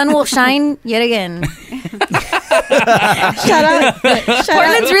 The sun will shine yet again. Shout out.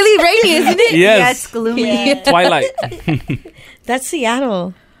 Portland's really rainy, isn't it? Yes. Yeah, it's gloomy. Yeah. Twilight. That's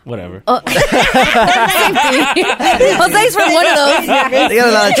Seattle. Whatever. Oh. Same thing. Jose's from one of those. They got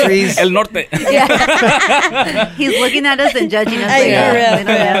a lot of trees. El Norte. He's looking at us and judging us. I Like, know, they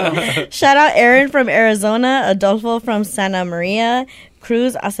don't real. know. Shout out Aaron from Arizona, Adolfo from Santa Maria,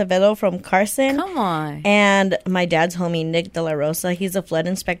 Cruz Acevedo from Carson. Come on. And my dad's homie, Nick De La Rosa. He's a flood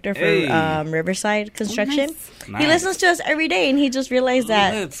inspector for Hey. Riverside Construction. Nice. He listens to us every day, and he just realized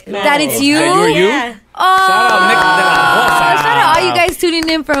that. Let's go. That it's you? That you were you? Yeah. Oh, Shout out Nick De La Rosa. shout out all you guys tuning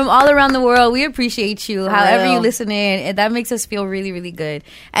in from all around the world. We appreciate you. However real. you listen in, and that makes us feel really, really good.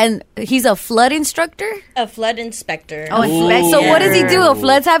 And he's a flood instructor. A flood inspector. Oh, inspector. So what does he do? A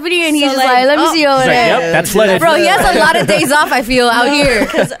flood's happening, and he's So, just like, like, let me see over He's like, there. yep, that's flooded. Bro, he has a lot of days off, I feel, out here.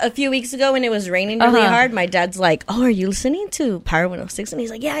 Because a few weeks ago when it was raining really Uh-huh. hard, my dad's like, "Oh, are you listening to Power 106?" And he's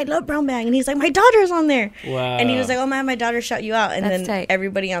like, "Yeah, I love Brown Bag." And he's like, "My daughter's on there." Wow. And he was like, "Oh man, my daughter shout you out." And That's then tight.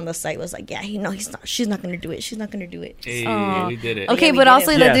 everybody on the site was like, "Yeah, he's not. She's not going to do it. She's not going to do it." Hey, Aw. we did it. Okay, Yeah, we but did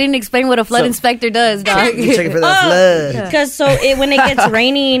also it. that Yeah. didn't explain what a flood So- inspector does, dog. You're checking for that flood. Because when it gets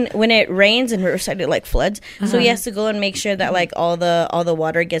raining, when it rains in Riverside, it like floods. So he has to go and make sure that like all the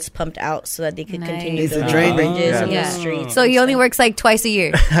water gets pumped out so that they can continue It's to a build drain. bridges Yeah. and Yeah. the streets. So he only works like twice a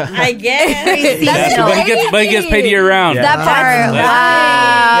year. I guess. That's But he gets paid year round. That part. Yeah.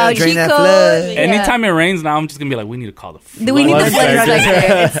 Wow. Yeah, drain that Chico. flood. Yeah. Anytime it rains now, I'm just gonna be like, we need to call the flood. Do we need the flood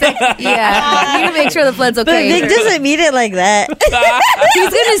inspector. inspector? Yeah. We need to make sure the flood's But okay. Vic doesn't mean it like that. He's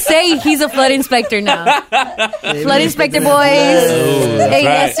gonna say he's a flood inspector now. Flood inspector boys. Hey, right.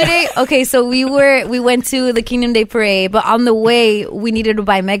 yesterday, okay, so we went to the Kingdom Day Parade, but on the way we needed to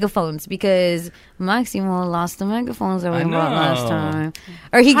buy megaphones because Maximo lost the megaphones that we I bought last know. time.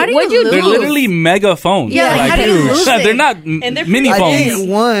 Or he How do what'd you you lose? They're lose? literally mega phones. Yeah, like, how do you lose they're it? not And they're mini I phones. think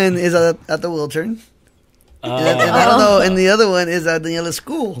one is at the Wiltern. And I don't know, and the other one is at the other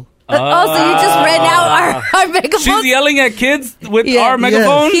school. Oh, so you just read out our megaphones? She's yelling at kids with Yeah. our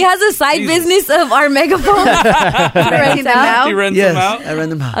megaphone. He has a side business of our megaphones. Rents out. He rents Yes, them out. I ran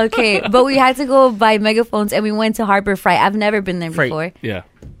them out. Okay, but we had to go buy megaphones, and we went to Harbor Freight. I've never been there before. Yeah.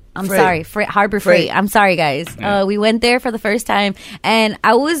 I'm Freight. sorry, Harbor Freight. Freight. I'm sorry, guys. Yeah. We went there for the first time, and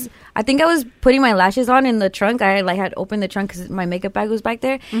I think I was putting my lashes on in the trunk. I had opened the trunk because my makeup bag was back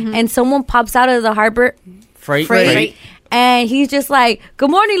there, and someone pops out of the Harbor Freight. And he's just like, "Good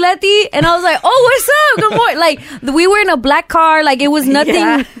morning, Letty," and I was like, "Oh, what's up? Good morning." Like we were in a black car, like it was nothing.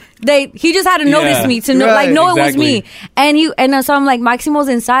 Yeah. He just had to notice Yeah. me to know, Right, it was exactly. me. And so I'm like, Maximo's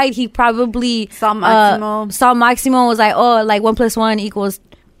inside. He probably Saw Maximo. saw Maximo and was like, "Oh, like 1 + 1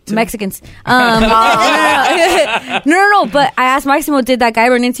 = Mexicans." No. But I asked Maximo, "Did that guy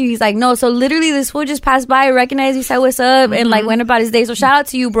run into you?" He's like, "No." So literally, this fool just passed by, recognized you, said what's up, and like went about his day. So shout out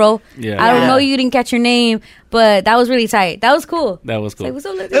to you, bro. Yeah. I don't Yeah. know you didn't catch your name, but that was really tight. That was cool. That was cool. Like, what's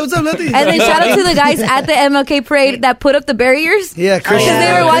up, Letty? Hey, what's up, Letty? And then shout out to the guys at the MLK parade that put up the barriers. Yeah, Christopher,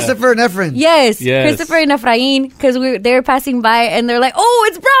 They were watching- Christopher and Efren. Yes, Yes. Christopher and Efrain, because they were passing by and they're like, "Oh,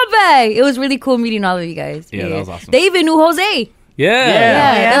 it's Brown Bag." It was really cool meeting all of you guys. Yeah, that was awesome. They even knew Jose.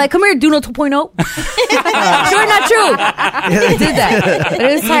 Yeah. They're like, "Come here, Duno 2.0." Sure, not true. They did that. But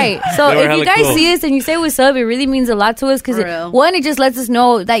it was tight. So They were if you hella guys cool. see us and you say what's up, it really means a lot to us because For real. one, it just lets us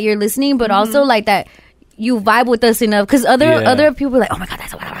know that you're listening, but also like that you vibe with us enough. Because other people are like, "Oh my god,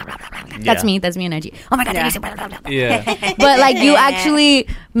 that's blah, blah, blah, blah, blah." That's me. That's me and Angie. "Oh my god, that's blah, blah, blah, blah." Yeah. But like you actually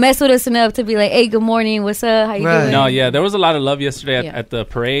mess with us enough to be like, "Hey, good morning, what's up? How you Right. doing?" No, yeah, there was a lot of love yesterday Yeah. at the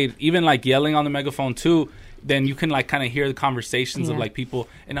parade. Even like yelling on the megaphone too. then you can like kind of hear the conversations of like people.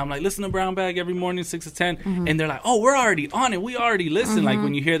 And I'm like, listen to Brown Bag every morning 6 to 10, and they're like, oh, we're already on it. We already listen. Like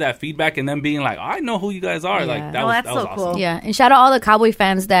when you hear that feedback and them being like, oh, I know who you guys are. Like that was so awesome. Yeah, and shout out all the Cowboy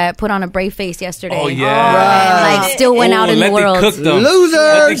fans that put on a brave face yesterday. Oh yeah, and like still went out in the world. Losers.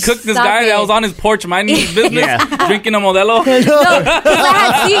 Let me cook this guy that was on his porch minding his business, drinking a Modelo. No, 'cause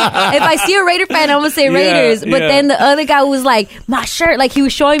if I see a Raider fan, I'm gonna say Raiders. But then the other guy was like, my shirt, like he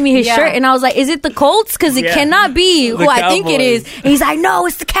was showing me his shirt, and I was like, is it the Colts? Because it cannot be who I think it is. And he's like, no,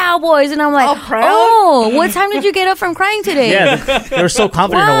 it's the Cowboys. And I'm like, what time did you get up from crying today? Yeah, they were so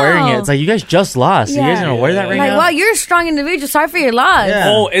confident in wearing it. It's like, you guys just lost. You guys gonna wear that right now? Like, wow, you're a strong individual. Sorry for your loss.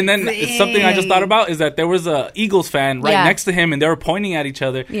 Yeah. Oh, and then something I just thought about is that there was a Eagles fan right next to him, and they were pointing at each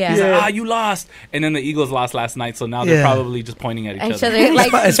other. Yeah. He's like, you lost. And then the Eagles lost last night, so now they're probably just pointing at each other. Like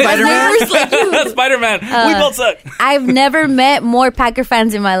Spider-Man. Spider-Man. We both suck. I've never met more Packer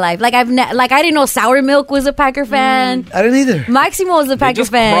fans in my life. Like I didn't know Sour Milk was a Packer fan. I didn't either. Maximo was a Packer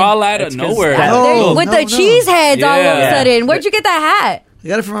fan. Crawl out of nowhere with the cheese heads all of a sudden. Where'd you get that hat? I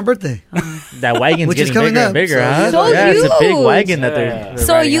got it for my birthday. That wagon's Which getting is coming bigger up, and bigger, so huh? So yeah, huge. it's a big wagon that they're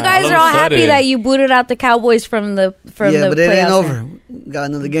So riding you on. guys are all happy that you booted out the Cowboys from the Yeah, the but it ain't playoffs. over. Got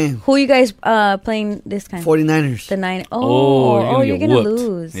another game. Who are you guys playing this time? 49ers. The 9. You're gonna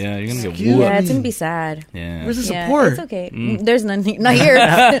lose. Yeah, you're gonna get Excuse whooped. Yeah, it's gonna be sad. Yeah. Where's the support? It's okay. There's none. Not here.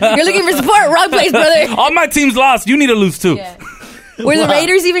 You're looking for support. Wrong place, brother. All my teams lost. You need to lose too. Yeah. Were the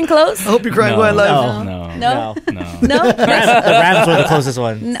Raiders even close? I hope you're crying while live. No. The Rams were the closest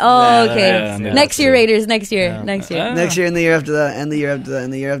one. Oh, okay. Yeah, Next year, Raiders. Next year. Next year and the year after that, and the year after that,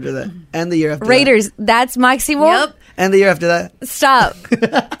 and the year after that, and the year after Raiders. That's Maximo. Yep. And the year after that. Stop.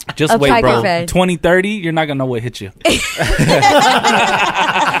 Just A wait, Packer bro. fan. 2030, you're not gonna know what hit you.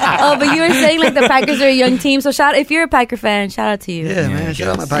 Oh, but you were saying like the Packers are a young team. So if you're a Packer fan, shout out to you. Yeah, man. Shout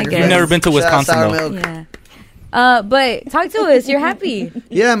out my Packer fans. You've never been to Wisconsin, Shout out though. Sour Milk. Yeah. But talk to us. You're happy.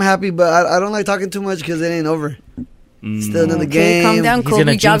 Yeah, I'm happy, but I don't like talking too much because it ain't over. Still another game. Calm down,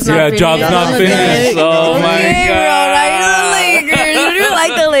 Kobe. Job's not finished. Job's not finished. Oh my god. You do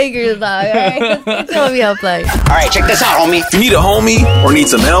like the Lakers, dog. All right, that's what we help like. All right, check this out, homie. You need a homie or need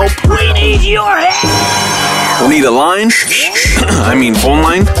some help? We need your help. Or need a line? I mean phone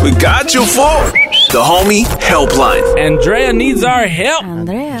line? We got you for the homie helpline. Andrea needs our help.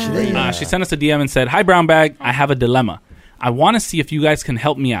 Andrea. She sent us a DM and said, "Hi, Brown Bag. I have a dilemma. I want to see if you guys can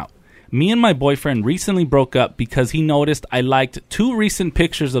help me out. Me and my boyfriend recently broke up because he noticed I liked 2 recent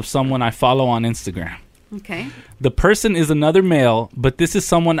pictures of someone I follow on Instagram. Okay. The person is another male, but this is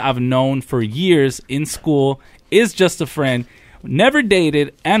someone I've known for years in school, is just a friend, never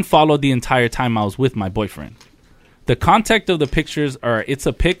dated, and followed the entire time I was with my boyfriend. The context of the pictures are, it's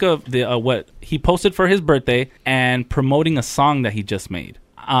a pic of the what he posted for his birthday and promoting a song that he just made.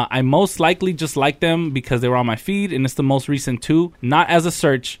 I most likely just like them because they were on my feed, and it's the most recent 2, not as a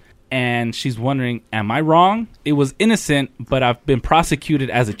search." And she's wondering, am I wrong? It was innocent, but I've been prosecuted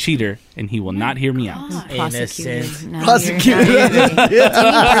as a cheater, and he will not hear me out. Innocent. No, Prosecuted.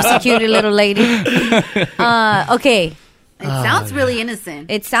 Prosecuted, little lady. Okay. It sounds really innocent.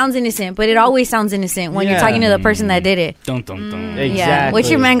 It sounds innocent, but it always sounds innocent when you're talking to the person that did it. Dun, dun, dun. Exactly. Yeah. What's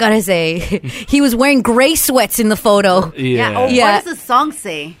your man gotta say? He was wearing gray sweats in the photo. Yeah. What does the song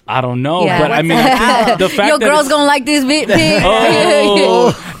say? I don't know, Yeah. but I mean, I think the fact Your that girl's it's- gonna like this pic. Oh,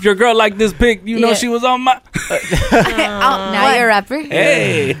 if your girl like this pic, you know Yeah. she was on my. Now you're a rapper.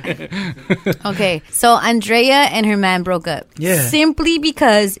 Hey. Okay, so Andrea and her man broke up. Yeah. Simply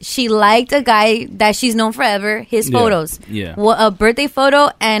because she liked a guy that she's known forever, his Yeah. photos. Yeah. A birthday photo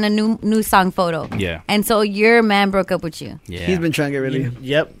and a new song photo. Yeah. And so your man broke up with you. Yeah. He's been trying to get rid of you.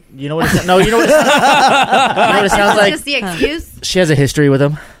 Yep. You know what? No, you know what? You know what it sounds like? Just the excuse? She has a history with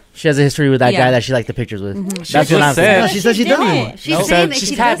him. She has a history with that Yeah. guy that she liked the pictures with. She That's what just I'm said- saying. No, she said she doesn't. She's saying that she's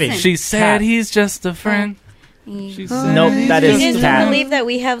she tapping. doesn't. She said he's just a friend. She said Nope, that You is guys don't tap. believe that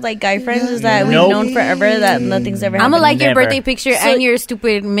we have like guy friends that we've Nope. known forever that nothing's ever I'm happened? gonna like your Never. birthday picture and your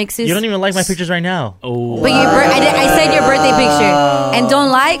stupid mixes. You don't even like my pictures right now. Oh. But I said your birthday picture. And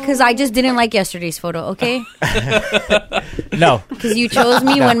don't lie, because I just didn't like yesterday's photo, okay? No. Because you chose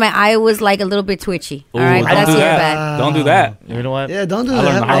me when my eye was like a little bit twitchy. All right? Don't That's do your that. bad. Don't do that. You know what? Yeah, don't do I learned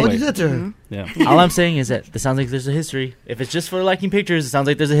that. the Why hard would way. you do that to her? Yeah. All I'm saying is that this sounds like there's a history. If it's just for liking pictures, it sounds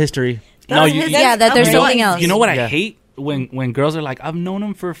like there's a history. No, Yeah, that there's you know something what- else. You know what I Yeah. hate? When girls are like, I've known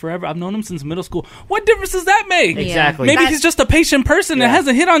him for forever. I've known him since middle school. What difference does that make? Exactly. Maybe he's just a patient person that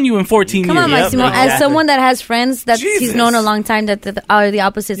hasn't hit on you in 14 Come years. on, Maximo. As exactly. someone that has friends that he's Jesus. known a long time that are the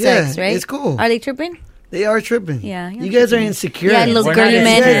opposite Yeah, sex, right? it's cool. Are they tripping? They are tripping. Yeah, you guys are insecure. Yeah, little girly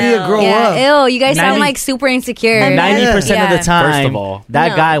men. You guys need to grow up. Ew, you guys sound like super insecure. 90% of the time, First of all,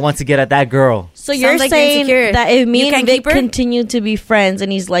 that guy wants to get at that girl. So you're like saying insecure. that if me You and can't keep Vic her? continue to be friends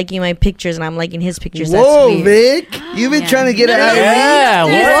and he's liking my pictures and I'm liking his pictures, Whoa, that's weird. Vic. You've been trying to get it out of me. Yeah,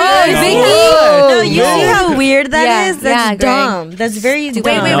 Whoa, Vicky. No, you see how weird that is? That's Greg. dumb. That's very dumb.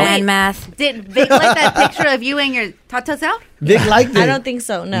 Wait, Man math. Did Vic like that picture of you and your tatas out? Vic liked it. I don't think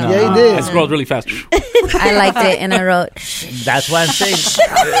so. No. Yeah, he did. I scrolled really fast. I liked it and I wrote, That's why I'm saying. it's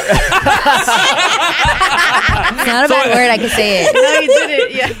not a bad word, I can say it. No, you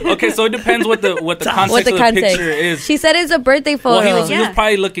didn't. Yeah. Okay, so it depends what the context What the of the context? picture is. She said it's a birthday photo. Well, he was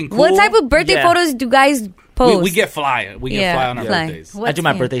probably looking cool. What type of birthday Yeah. photos do guys post? We get fly. We get fly on our birthdays. I do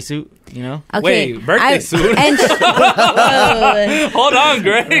my birthday suit, you know? Okay. Wait, birthday suit? And Hold on,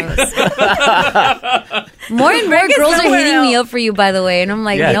 Greg. more and more girls are hitting me up for you, by the way, and I'm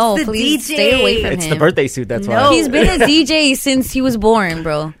like, Yeah. no, It's the please DJ. stay away from It's him. the birthday suit, that's No, why. he's been a DJ since he was born,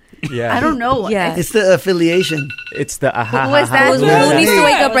 bro. Yeah. I don't know. Yeah. It's the affiliation. It's the aha. Who was that? Who needs to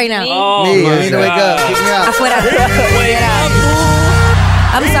wake up right now? Oh, Me, my I need to wake God. up. Kick me out. Afuera.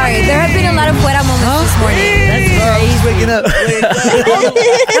 I'm sorry. There have been a lot of fuera moments this morning. That's He's waking up.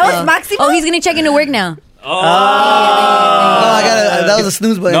 That was Maximo? Oh, he's gonna check into work now. No, I got that was a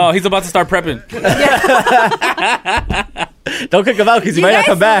snooze button. No, he's about to start prepping. Don't kick him out because he might not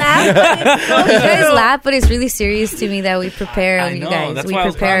come back. You guys laugh, but it's really serious to me that we prepare I you know, guys. that's We why I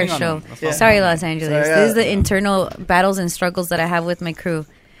was prepare our pounding on show. him. That's why I was Sorry, Los Angeles. Sorry, This is the internal battles and struggles that I have with my crew.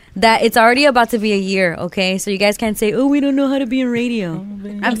 That it's already about to be a year, okay? So you guys can't say, "Oh, we don't know how to be on radio."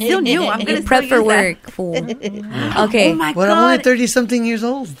 I'm still new. I'm going to Prep for work, fool. Okay, Oh my Well, I'm only God. 30-something years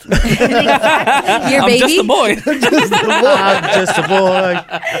old. your I'm baby. just a boy. I'm just a boy.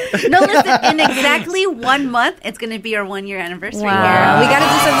 No, listen. In exactly 1 month, it's going to be our 1 year anniversary. Wow, we got to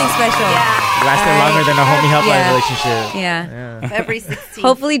do something special. Lasted longer than a homie helpline Yeah. relationship. Yeah. February 16th.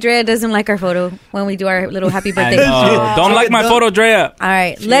 Hopefully, Drea doesn't like our photo when we do our little happy I birthday. know. Don't like my photo, Drea. All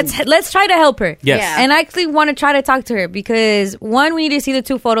right, let's try to help her. Yes. Yeah. And I actually want to try to talk to her because one, we need to see the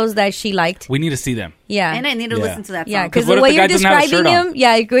two photos that she liked. We need to see them. Yeah. And I need to Yeah. listen to that song. Yeah, because what the if way the you're guy doesn't have a describing shirt on? him,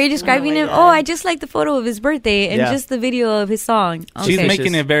 the way you're describing him, I just like the photo of his birthday and Yeah. just the video of his song. She's Okay.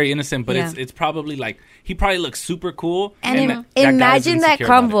 making it very innocent, but Yeah. it's probably like he probably looks super cool. And that guy's imagine that insecure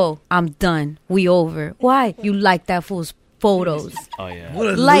about it. convo. I'm done. We over. Why? You like that fool's photos. Oh yeah.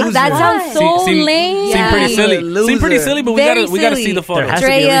 Like that sounds so lame. Seem pretty silly. Seem pretty silly, but Very we gotta silly. see the photo. There has to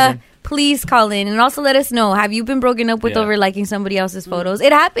be a Drea, reason. please call in and also let us know. Have you been broken up with Yeah. over liking somebody else's photos?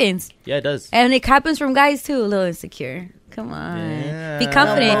 It happens. Yeah, it does. And it happens from guys too, a little insecure. Come on. Yeah. Be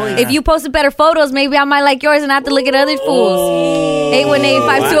confident. Oh, yeah. If you posted better photos, maybe I might like yours and have to look at other fools.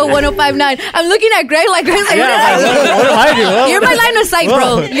 818-520-1059. I'm looking at Greg like Greg's like, Yeah, what do I do? you're my line of sight,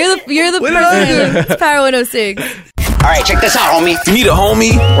 bro. You're the person who's Power 106. All right, check this out, homie. You need a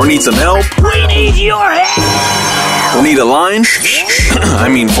homie or need some help We need your help. or need a line? I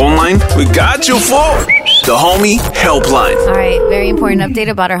mean phone line? We got you for the homie helpline. All right, very important update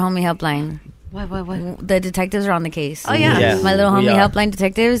about our homie helpline. What? The detectives are on the case. Oh, yeah. Yeah, My little we homie are. helpline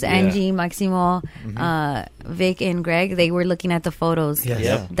detectives, Angie, Maximo, Vic, and Greg, they were looking at the photos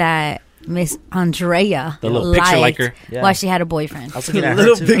Yep. that Miss Andrea The little picture liked liker. Yeah. while she had a boyfriend. I was looking at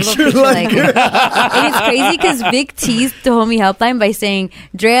Little her too. picture Like, like and it's crazy because Vic teased the homie helpline by saying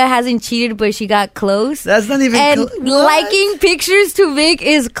Drea hasn't cheated, but she got close. That's not even and clo- liking pictures to Vic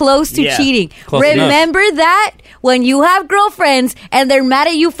is close to Yeah. cheating. Close enough. Remember that when you have girlfriends and they're mad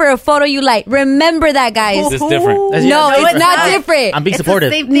at you for a photo you like. Remember that, guys. It's different. That's- No, yeah, it's not not. different. I'm being It's the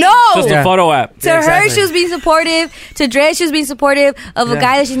supportive. same thing. No. Just a photo app. To Yeah, her, exactly. she was being supportive. To Dre, she was being supportive of a Yeah.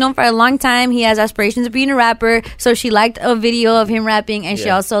 guy that she's known for a long time. He has aspirations of being a rapper. So she liked a video of him rapping, and she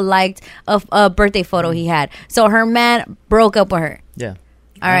Yeah. also liked a birthday photo he had. So her man broke up with her. Yeah.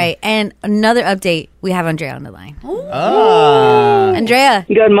 All right. And another update, we have Andrea on the line. Ah. Andrea.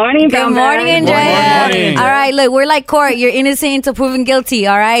 Good morning, Good morning, Andrea. All right, look, we're like court. You're innocent until proven guilty.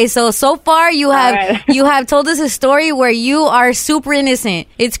 All right. So far, you have right. you have told us a story where you are super innocent.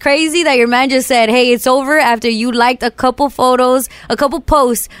 It's crazy that your man just said, "Hey, it's over," after you liked a couple photos, a couple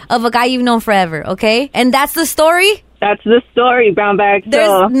posts of a guy you've known forever. Okay, and that's the story. That's the story, Brown Bag. There's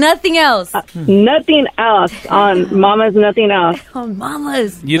So, nothing else. nothing else on Mama's. Nothing else. Oh,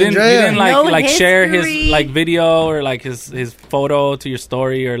 mamas. You didn't No like share history. his like video or like his photo to your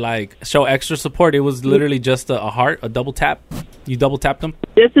story or like show extra support. It was literally just a heart, a double tap. You double tapped him?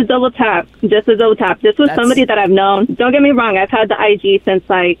 Just a double tap. This was somebody that I've known. Don't get me wrong. I've had the IG since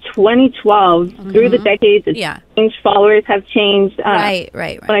like 2012. Through the decades, it's changed. Followers have changed. Right.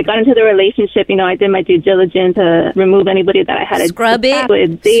 When I got into the relationship, I did my due diligence to remove anybody that I had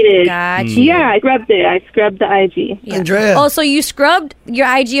dated. Gotcha. Yeah, I scrubbed it. I scrubbed the IG. Yeah. Andrea. Oh, so you scrubbed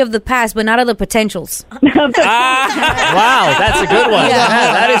your IG of the past, but not of the potentials. Wow, that's a good one. Yeah.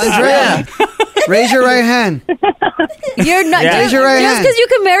 That is Andrea. Raise your right hand. You're not. Yeah. Raise your right hand. Just because you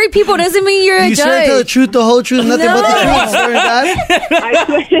can marry people doesn't mean you're a You judge. swear to tell the truth, the whole truth, nothing but the truth. Swear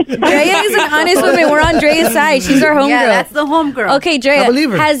to God. Drea is an honest woman. We're on Drea's side. She's our homegirl. Yeah, that's the homegirl. Okay, Drea,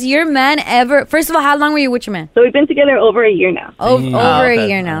 has your man ever... First of all, how long were you with your man? So we've been together over a year now. Over a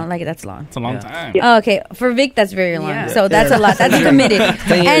year now. Like, that's long. It's a long time. Oh, okay, for Vic, that's very long. So that's a lot. That's committed.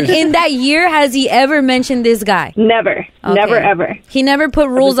 And in that year, has he ever mentioned this guy? Never. Okay. Never, ever. He never put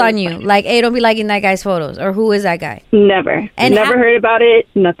rules on you? Like, hey, don't be liking that guy's photos. Or who is that guy? Never. And never heard about it.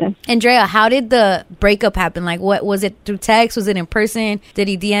 Nothing. Andrea, how did the breakup happen? Like, what was it through text? Was it in person? Did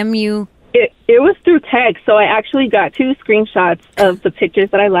he DM you? It was through text, so I actually got 2 screenshots of the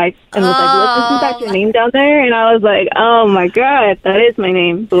pictures that I liked and was like, look, isn't that your name down there? And I was like, oh my God, that is my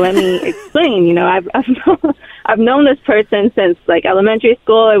name. But let me explain. I've known this person since like elementary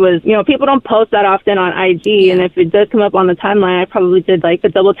school. It was, people don't post that often on IG, and if it does come up on the timeline, I probably did like a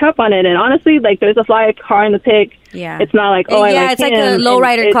double tap on it. And honestly, like there's a fly car in the pic. Yeah. It's not like, I like it's him. like a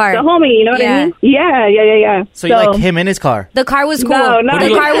lowrider car. It's the homie, you know what I mean? Yeah. So you like him in his car? The car was cool. No,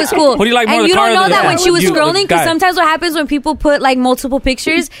 the car was cool. What do you like more, and the you car don't or know the that guy? when she was You, scrolling, because guy. sometimes what happens when people put like multiple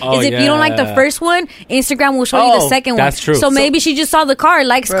pictures is if you don't like the yeah. first one, Instagram will show you the second one. That's true. So maybe she just saw the car,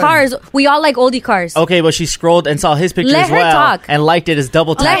 likes cars. We all like oldie cars. Okay, but she scrolled and saw his picture Let as her well talk. and liked it as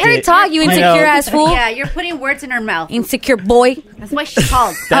double tapped. Let her talk, you insecure ass fool. Yeah, you're putting words in her mouth. Insecure boy. That's why she's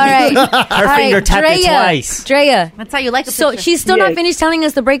called. All right. Her finger tapped it twice. Drea. That's how you like a So picture. she's still not finished telling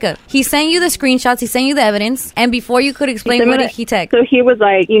us the breakup. He sent you the screenshots. He sent you the evidence. And before you could explain, what did he text? So he was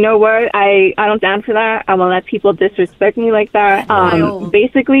like, you know what? I don't stand for that. I'm going to let people disrespect me like that.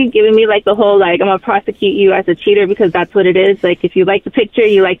 Basically giving me like the whole, like, I'm going to prosecute you as a cheater because that's what it is. Like, if you like the picture,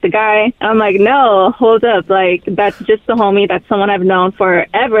 you like the guy. I'm like, no, hold up. Like, that's just the homie. That's someone I've known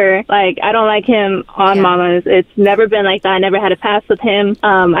forever. Like, I don't like him on Mama's. It's never been like that. I never had a pass with him.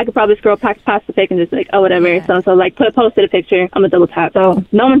 I could probably scroll past the pic and just like, oh, whatever. So like, posted a picture. I'm a double tap. So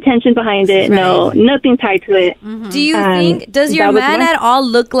no intention behind it. Right. No, nothing tied to it. Do you think, does your man at all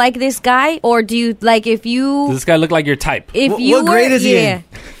look like this guy? Or do you, like, if you... Does this guy look like your type? If you what grade is he in?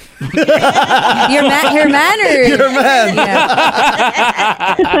 Your man or... Your man.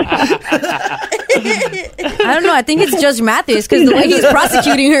 I don't know. I think it's Judge Mathis because the way he's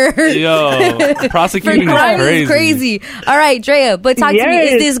prosecuting her. Yo, prosecuting is crazy. All right, Drea, but talk to me.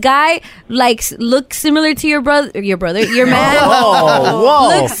 Is this guy like look similar to your man? Whoa.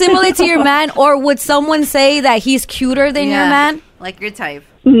 Look similar to your man, or would someone say that he's cuter than your man? Like your type.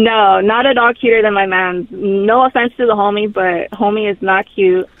 No, not at all cuter than my man. No offense to the homie, but homie is not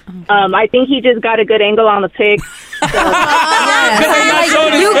cute. I think he just got a good angle on the pic. You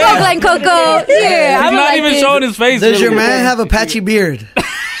go, Glen Coco. Yeah, He's not even showing his face. Does your man have a patchy beard?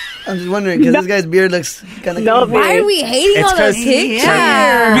 I'm just wondering because this guy's beard looks kind of. No, why are we hating on those pictures?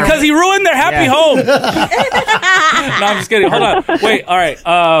 Yeah. Because he ruined their happy home. No, I'm just kidding. Hold on. Wait. All right.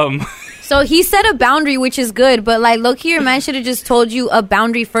 So he set a boundary, which is good, but like, low-key, your man should have just told you a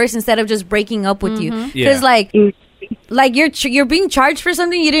boundary first instead of just breaking up with you. Because like you're being charged for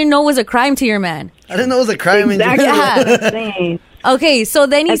something you didn't know was a crime to your man. I didn't know it was a crime. Exactly. Okay, so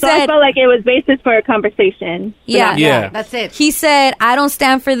then he said... I felt like it was basis for a conversation. Yeah. That's it. He said, I don't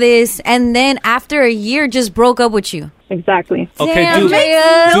stand for this, and then after a year, just broke up with you. Exactly. Okay, Damn,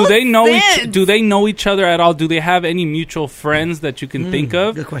 do they know each other at all? Do they have any mutual friends that you can think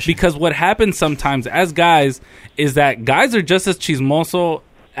of? Good question. Because what happens sometimes as guys is that guys are just as chismoso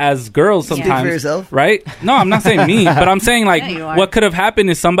as girls sometimes. Speak for yourself. Right? No, I'm not saying me, but I'm saying like you are. what could have happened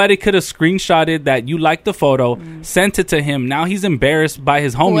is somebody could have screenshotted that you liked the photo, sent it to him. Now he's embarrassed by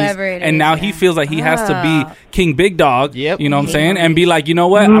his homies, Whoever it and is, now he feels like he has to be King Big Dog. Yep. You know what I'm saying? And be like, you know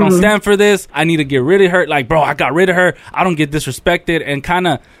what? I don't stand for this. I need to get rid of her. Like, bro, I got rid of her. I don't get disrespected, and kind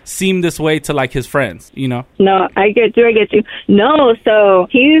of seem this way to like his friends. You know? No, I get you. No, so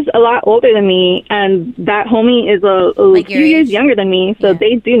he's a lot older than me, and that homie is a few years younger than me, so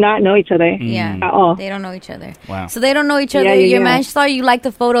they do not know each other. Yeah. At all. They don't know each other. Wow. So they don't know each other. Yeah, Your yeah. man saw you like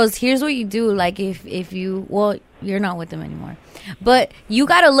the photos. Here's what you do. Like if you, well, you're not with them anymore. But you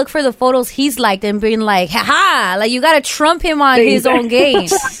got to look for the photos he's liked and being like, ha-ha. Like you got to trump him on his own game.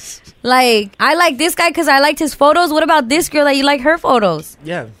 Like, I like this guy because I liked his photos. What about this girl that you like her photos?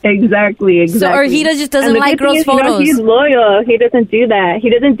 Yeah. Exactly. So, or he just doesn't And the like good thing girls' is, you know, photos. he's loyal. He doesn't do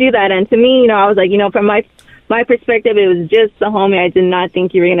that. And to me, you know, I was like, you know, from my perspective, it was just a homie. I did not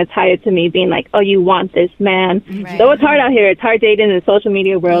think you were going to tie it to me being like, oh, you want this man. Right. So it's hard out here. It's hard dating in the social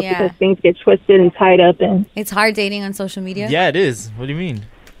media world Yeah. because things get twisted and tied up. And It's hard dating on social media. Yeah, it is. What do you mean?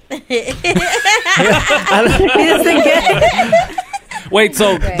 Wait,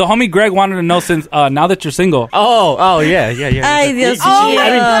 so the homie Greg wanted to know since now that you're single. Yeah. Ay, Dios mío.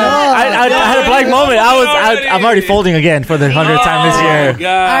 I had a blank moment. I'm already folding again for the 100th time this year.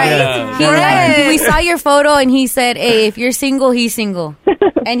 All right. We saw your photo and he said, hey, if you're single, he's single.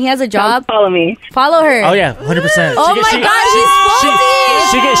 And he has a job. Follow me. Follow her. Oh yeah, 100%. Oh my God, she's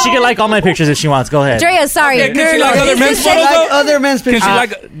folding. She can like all my pictures if she wants. Go ahead. Drea, sorry. Okay, can she like other men's photos? Like other men's pictures. Can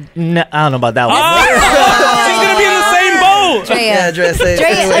she like? No, I don't know about that one. She's gonna be in the same boat. Yeah, Drea, say it.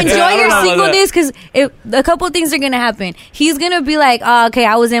 Drea, enjoy your I don't know about singleness because a couple of things are gonna happen. He's gonna be like, oh, okay,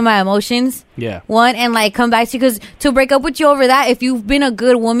 I was in my emotions. Yeah. One, and like come back to you because to break up with you over that, if you've been a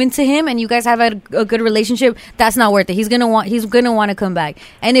good woman to him and you guys have had a good relationship, that's not worth it. He's gonna want to come back.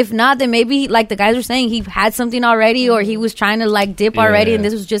 And if not, then maybe like the guys were saying, he had something already or he was trying to like dip already and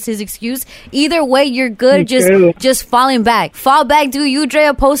this was just his excuse. Either way, you're good. Just falling back. Fall back, do you,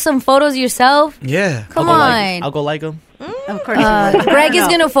 Drea? Post some photos yourself. Yeah. Come on. I'll go like them. Of course. Greg is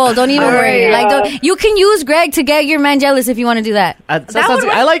gonna fold. Don't even worry. Like, you can use Greg to get your man jealous if you want to do that. I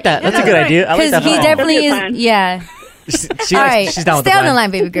like that. That's a good idea. I like Because that. he definitely is. Yeah. All right. She's down with Stay the on the plan.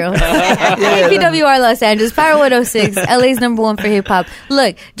 line, baby girl. KPWR Los Angeles, Power 106, LA's #1 for hip hop.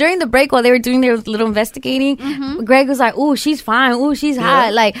 Look, during the break while they were doing their little investigating, Greg was like, "Ooh, she's fine. Ooh, she's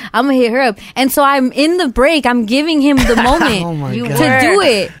hot. Like, I'm gonna hit her up." And so I'm in the break. I'm giving him the moment to do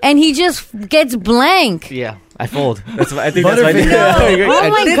it, and he just gets blank. Yeah. I fold. I think that's what I did. Oh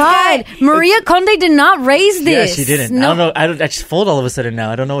my God, Maria Conde did not raise this. Yeah, she didn't. No. I don't know. I just fold all of a sudden now.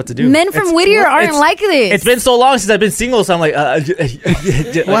 I don't know what to do. Men from Whittier aren't like this. It's been so long since I've been single, so I'm like, I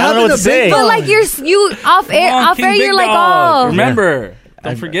don't know what to say. But like you off air, you're like, oh, remember.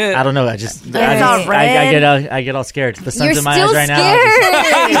 Don't forget. I don't know. I get all scared. The sun's in my eyes right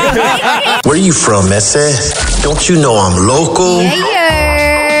now. Where you from, Messe? Don't you know I'm local?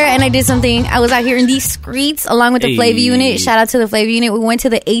 And I did something. I was out here in these streets along with the Flavor Unit. Shout out to the Flavor Unit. We went to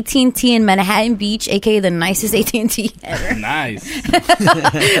the AT&T in Manhattan Beach, aka the nicest AT&T ever. Nice.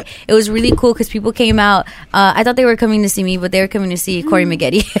 It was really cool because people came out. I thought they were coming to see me, but they were coming to see Corey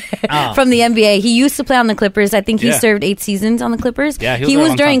Maggette from the NBA. He used to play on the Clippers. I think he served 8 seasons on the Clippers. Yeah, he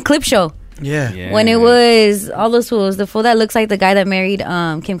was during Clip Show. Yeah. When it was all those fools, the fool that looks like the guy that married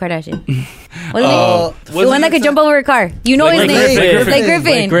Kim Kardashian. What's his name? The one that could jump over a car. You know his name. Blake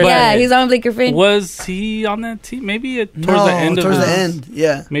Griffin. Yeah, he's on Blake Griffin. Was he on that team? Maybe towards the end of the end.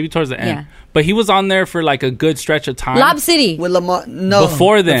 Yeah. Maybe towards the end. Yeah. But he was on there for like a good stretch of time. Lob City. With Lamar. No.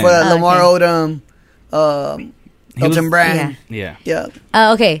 Before then. Before that, Lamar Odom. Elton Brand. Yeah.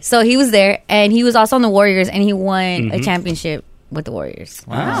 Okay, so he was there, and he was also on the Warriors, and he won a championship with the Warriors.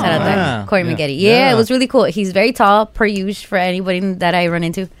 Wow. Shout out there. Corey Maggette. Yeah, it was really cool. He's very tall, per usual, for anybody that I run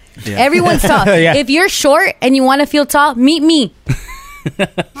into. Yeah. Everyone's tall. Yeah. If you're short and you want to feel tall, meet me.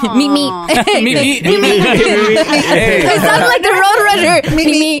 Meet me. It sounds like the Road Runner.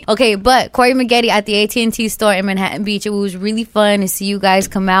 Meet me. Okay, but Corey Maggette at the AT&T store in Manhattan Beach. It was really fun to see you guys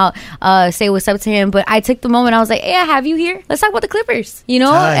come out, say what's up to him. But I took the moment. I was like, hey, I have you here. Let's talk about the Clippers. You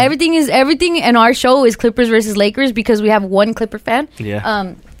know, everything in our show is Clippers versus Lakers because we have one Clipper fan.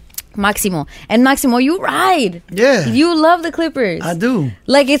 Yeah. Maximo. And Maximo, you ride. Yeah. You love the Clippers. I do.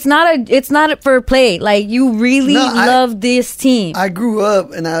 Like, it's not for play. Like, you really love this team. I grew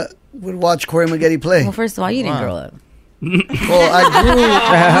up and I would watch Corey Maggette play. Well, first of all, you didn't grow up. Well, I grew to the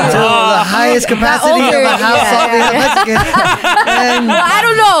highest capacity of a house Mexican. Well, I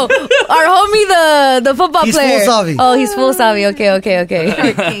don't know. Our homie, the football player. He's full Savi. Oh, he's full Savi.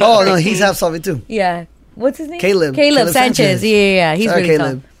 Okay. Oh, no, he's half Savi too. Yeah. What's his name? Caleb Sanchez. Yeah. He's really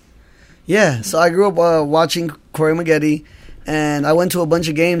tall. Yeah, so I grew up watching Corey Maggette, and I went to a bunch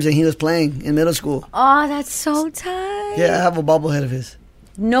of games, and he was playing in middle school. Oh, that's so tight. Yeah, I have a bobblehead of his.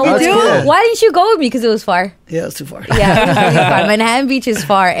 No, you do? Cool. Why didn't you go with me? Because it was far. Yeah, it was too far. Yeah, it was really far. Manhattan Beach is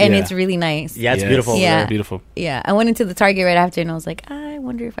far, and it's really nice. Yeah, it's beautiful. Yeah, very beautiful. Yeah, I went into the Target right after, and I was like, I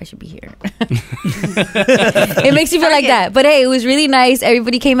wonder if I should be here. It makes you feel like that. But hey, it was really nice.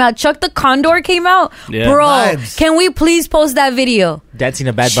 Everybody came out. Chuck the Condor came out. Yeah. Bro, vibes. Can we please post that video? Dancing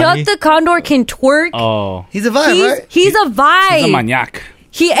a Bad Bunny? Chuck the Condor can twerk. Oh. He's a vibe, right? He's a vibe. He's a maniac.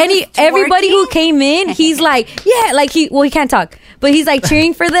 Everybody who came in, he's like, yeah, like he can't talk, but he's like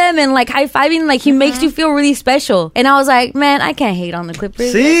cheering for them and like high-fiving. Like he makes you feel really special. And I was like, man, I can't hate on the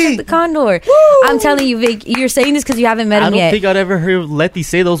Clippers. See? The Condor. I'm telling you, Vic, you're saying this because you haven't met I him don't yet. think I'd ever heard Letty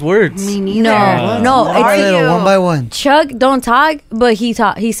say those words. Me neither. No. One by one. Chuck don't talk, but he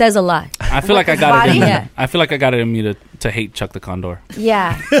says a lot. I feel like I got it in me. Yeah. I feel like I got it in me to hate Chuck the Condor.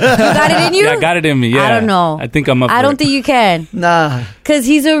 Yeah. You got it in you? Yeah, I got it in me. Yeah. I don't know. I think I'm up. I don't think you can. Nah. Because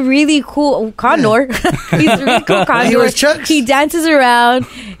he's a really cool condor. He's a really cool condor. He wears chucks. He dances around.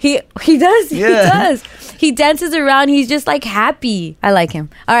 He does. Yeah. He does. He dances around. He's just like happy. I like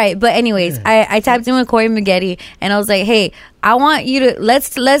him. All right. But anyways, I tapped in with Corey Maggette and I was like, hey, I want you to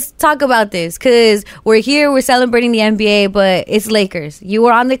let's talk about this because we're here, we're celebrating the NBA, but it's Lakers. You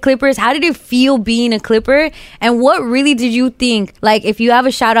were on the Clippers. How did it feel being a Clipper? And what really did you think? Like, if you have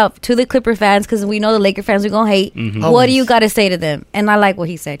a shout out to the Clipper fans, because we know the Laker fans are gonna hate. What do you got to say to them? And I like what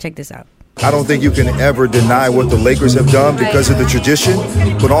he said. Check this out. I don't think you can ever deny what the Lakers have done because of the tradition,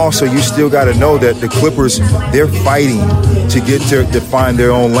 but also you still got to know that the Clippers, they're fighting to get to find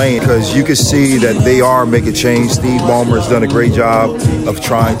their own lane because you can see that they are making change. Steve Ballmer has done a great job of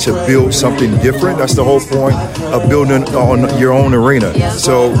trying to build something different. That's the whole point of building on your own arena.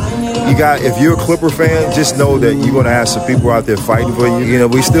 So if you're a Clipper fan, just know that you're going to have some people out there fighting for you. You know,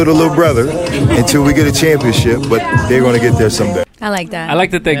 we still the little brother until we get a championship, but they're going to get there someday. I like that. I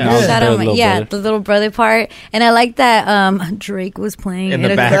like that they acknowledge the little brother. The little brother part. And I like that Drake was playing in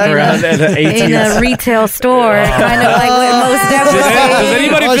the background in a retail store. Kind of like what most definitely. Does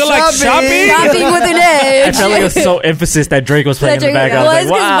anybody feel like shopping? Shopping with an edge. I felt like it was so emphasis that Drake was playing in the background. Well, it's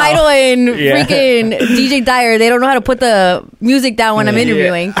because Vital and freaking DJ Dyer, they don't know how to put the music down when I'm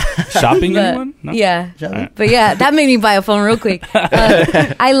interviewing. Shopping anyone? No? Yeah. But yeah, that made me buy a phone real quick.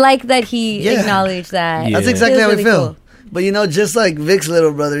 I like that he acknowledged that. That's exactly how we feel. Cool. But you know, just like Vic's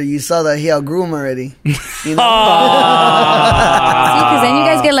little brother, you saw that he outgrew him already. You know? See, because then you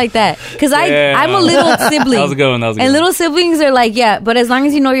guys get like that. Because I'm a little sibling. That was a good one. And little siblings are like, but as long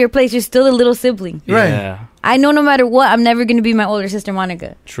as you know your place, you're still a little sibling. Right. Yeah. I know no matter what, I'm never going to be my older sister,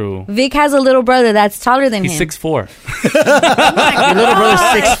 Monica. True. Vic has a little brother that's taller than He's him. 6'4". Your little brother's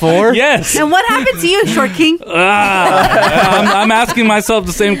 6'4"? Yes. And what happened to you, Short King? I'm asking myself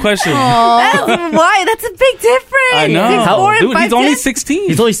the same question. Why? That's a big difference. I know. Dude, he's only 16.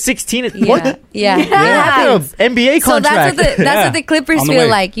 He's only 16. What? Yeah. NBA contract. So that's what the Clippers feel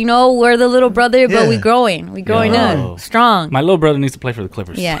like. You know, we're the little brother, but we're growing. We're growing up. Strong. My little brother needs to play for the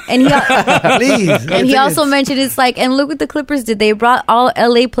Clippers. Yeah. And he also mentioned it's like, and look what the Clippers did. They brought all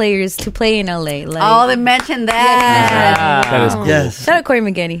LA players to play in LA. Like, they mentioned that. That is cool. Yes. Shout out Corey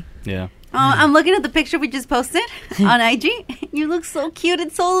Maggette. Yeah. I'm looking at the picture we just posted on IG. You look so cute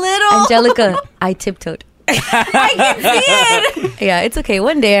and so little. Angelica, I tiptoed. I can see it. Yeah, it's okay.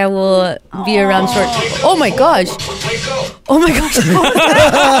 One day I will be around short. Oh my gosh. Oh my gosh.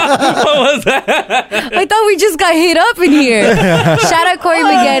 What was that? I thought we just got hit up in here. Shout out Corey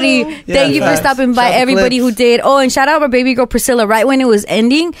Maggette. Thank you for stopping by. Everybody who did. Oh, and shout out our baby girl Priscilla. Right when it was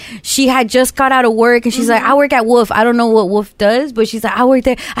ending, she had just got out of work and she's like, I work at Wolf. I don't know what Wolf does, but she's like, I work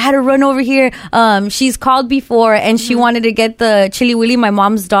there. I had to run over here. She's called before and she wanted to get the Chili Willy, my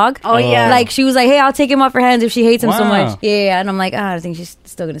mom's dog. Oh yeah. Like she was like, hey, I'll take him off her hands if she hates him so much. Yeah. And I'm like, I think she's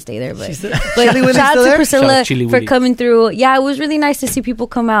still gonna stay there. But shout out to Priscilla for coming through. Yeah, it was really nice to see people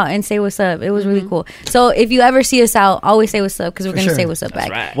come out and say what's up. It was really cool. So if you ever see us out, always say what's up because we're gonna say what's up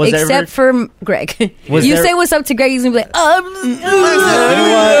back. Right. Except for Greg. You say what's up to Greg, he's gonna be like,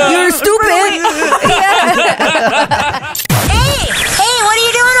 you're stupid. Hey, what are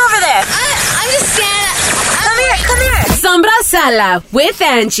you doing over there? I'm just standing. Come here. Sombra Sala with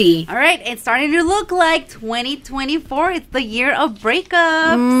Angie. All right, it's starting to look like 2024. It's the year of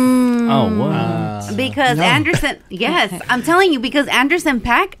breakups. Oh, wow. Because Anderson, I'm telling you, because Anderson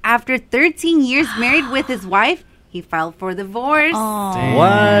 .Paak, after 13 years married with his wife, he filed for divorce.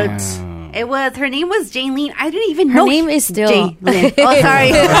 What? Her name was Jaylene. I didn't even know. Her name is still Jaylene. Oh, sorry.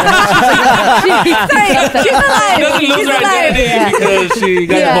 She's alive. She's alive. Because she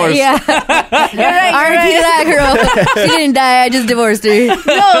got divorced. Yeah. You're right. R.I.P. to that girl. She didn't die. I just divorced her. No,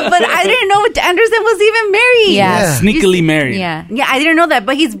 but I didn't know Anderson was even married. Yeah. Sneakily married. Yeah, I didn't know that,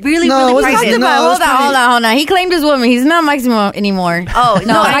 but he's really private. Hold on. He claimed his woman. He's not Maximo anymore. Oh,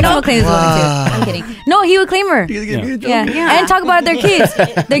 no, Maximo claims his woman too. I'm kidding. No, he would claim her. Yeah. And talk about their kids.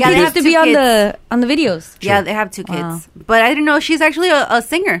 Their kids have to be on the videos. Yeah, they have 2 kids. But I didn't know she's actually a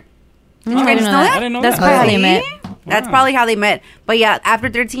singer. Did you guys know that? I didn't know That's that. probably how they met. That's probably how they met. But yeah, after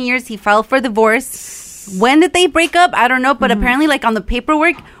 13 years, he filed for divorce. When did they break up? I don't know. But apparently, like on the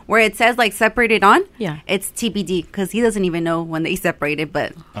paperwork where it says like separated on, it's TBD because he doesn't even know when they separated.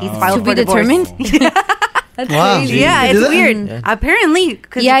 But he's filed for divorce. Determined? That's Wow. crazy. Yeah, You do it's that? weird. Yeah. Apparently,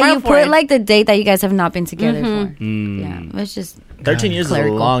 'cause Yeah, filed you for put it. like the date that you guys have not been together for. Mm. Yeah, it's just 13 years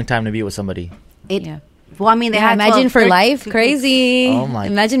clerical. is a long time to be with somebody. Yeah. Well, I mean, they Yeah, had imagine 12, for 13 life. kids. Crazy. Oh my-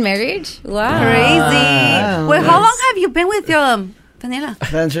 Imagine marriage. Wow. Crazy. Wow. Wait, how long have you been with your Daniela?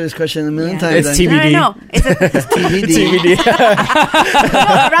 I've answered this question a million Yeah. times. It's I- TBD. No. It's TBD.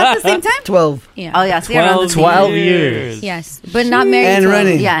 around the same time. 12. Yeah. Oh yeah, see, around the same 12 years. Yes, but not married. And to-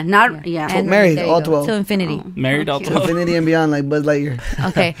 running. Yeah, not yeah. And married, there you all go. 12. To infinity. Married all 12. Infinity and beyond, like Buzz Lightyear.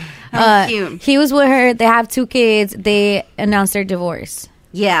 Okay. Cute. He was with her. They have 2 kids. They announced their divorce.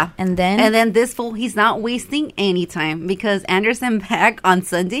 Yeah. And then? And then this fool, he's not wasting any time because Anderson Paak on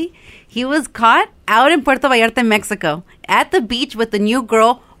Sunday, he was caught out in Puerto Vallarta, Mexico, at the beach with the new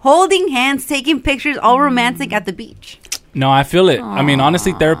girl, holding hands, taking pictures, all romantic at the beach. No, I feel it. I mean,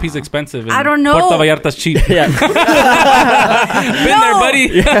 honestly, therapy's expensive. and I don't know. Puerto Vallarta's cheap. Yeah. Been there, buddy.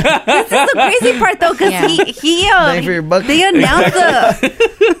 This is the crazy part, though, because Bang for your buck. they announced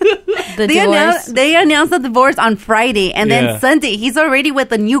The divorce. they announced the divorce on Friday, and Yeah. then Sunday, he's already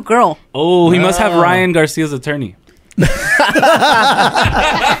with a new girl. Oh, he must have Ryan Garcia's attorney.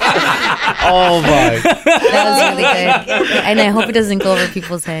 Oh my. That was really good. And I hope it doesn't go over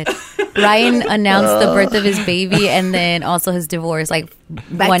people's head. Ryan announced the birth of his baby and then also his divorce, like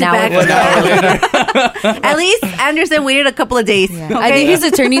Back 1 to hour back. later. At least Anderson waited a couple of days. Yeah. Okay? I think his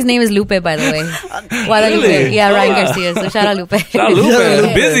attorney's name is Lupe, by the way. Guadalupe. Really? Yeah, Ryan Garcia. So shout out Lupe. Shout out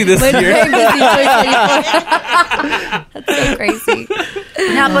Lupe. Busy this But year. very busy for 24. That's so crazy.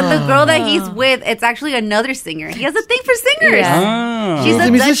 No, but the girl that he's with, it's actually another singer. He has a thing for singers. Yeah. Ah. She's He's a a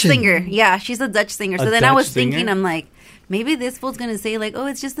Dutch musician. singer. Yeah, she's a Dutch singer. So A then I Dutch was singer? thinking, I'm like, maybe this fool's going to say, like, oh,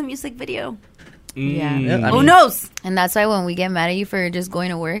 it's just a music video. Yeah. Yeah, I Who mean, knows? And that's why when we get mad at you for just going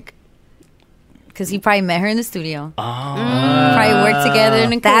to work, because he probably met her in the studio. Probably worked together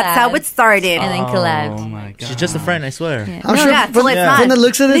and then That's how collabed. it started. And then collabed. Oh my god. she's just a friend, I swear. Yeah. I'm No, sure yeah, from, till it's not. from the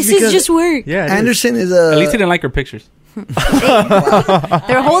looks of this, This is because just work. Yeah. it is. Anderson is At least a. he didn't like her pictures.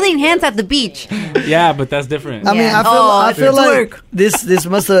 They're holding hands at the beach. Yeah, but that's different. I mean, Yeah. I feel it's like work. this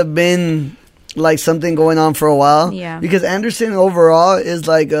must have been like something going on for a while. Yeah. Because Anderson overall is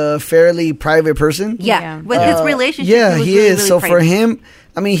like a fairly private person. Yeah. Yeah. With his relationship. Yeah, was he really, is. really So for private. him,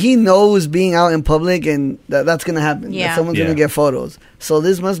 I mean, he knows being out in public and that's gonna happen. Yeah. That someone's Yeah. gonna get photos. So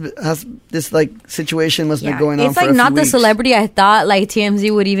this must be, this like situation must be going on. It's for like a not few the weeks. celebrity I thought like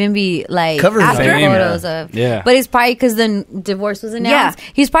TMZ would even be like Covering after him. photos of. Yeah. But it's probably because the divorce was announced. Yeah.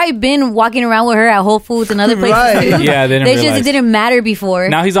 He's probably been walking around with her at Whole Foods and other places. Right. too. Yeah, they didn't They just realize. it didn't matter before.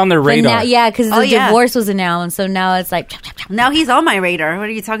 Now he's on their But radar. now, yeah, because Oh, the yeah. divorce was announced, so now it's like, Now he's on my radar. What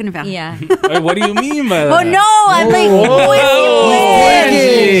are you talking about? yeah. Wait, what do you mean by that? Oh, no. I'm like, who is he with?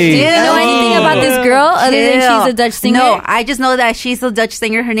 Do you know anything about this girl other than Chill. she's a Dutch singer? No, I just know that she's a Dutch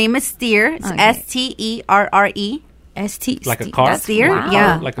singer. Her name is Steer. It's Okay. Steerre. ST. Like a car? That's Steer? Wow.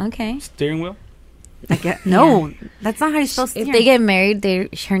 Yeah. Like a Okay. steering wheel? No, that's not how you spell Steer. If they get married,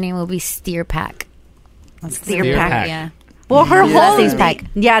 her name will be Steer Pack. Steer Steer Pack. Pack. Yeah. Well, her Last whole name's Pack.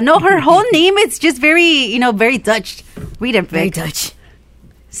 Yeah, no, her whole name it's just very, very Dutch. Read it, Very Vic. Dutch.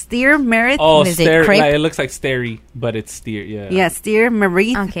 Steer Merit. Oh, What is it, stare. crepe? Like, it looks like Starry, but it's steer. Yeah. Yeah, Steer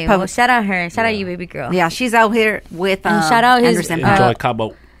Marie. Okay, well, shout out her. Shout out you, baby girl. Yeah, she's out here with And shout out his- Anderson Enjoy Paak.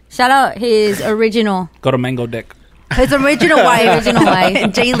 Cabo. Shout out his original Go to Mango Deck. His original wife. original wife,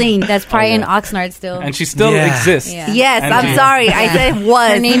 Jaylene. That's probably in Oxnard still. And she still Yeah. exists. Yeah. Yes, And I'm she- sorry. I said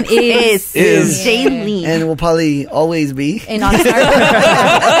was. Her name is Jaylene. and will probably always be. in Oxnard.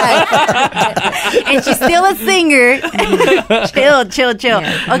 And she's still a singer. chill.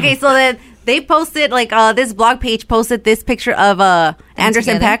 Okay, so then they posted this blog page posted this picture of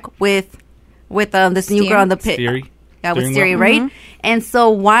Anderson together? Paak with this new Steer? girl on the pit. Steery. Yeah, with Steering Steery, wheel. right? And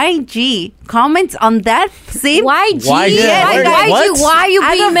so YG comments on that same YG? YG? Yeah, What? Why are you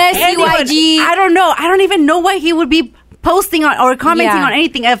I being don't- messy, anyone- YG? I don't know. I don't even know why he would be posting on or commenting Yeah. on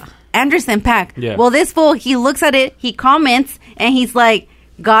anything of Anderson Paak. Yeah. Well, this fool, he looks at it, he comments, and he's like,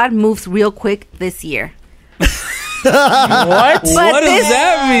 God moves real quick this year. What? But What does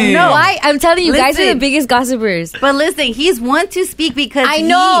that mean? No. Why? I'm telling you, guys are the Listen. biggest gossipers. But listen, he's one to speak because I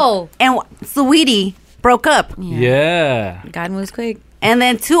know. he and Sweetie broke up. Yeah. God moves quick. And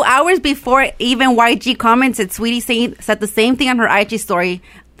then 2 hours before even YG commented, Sweetie said the same thing on her IG story.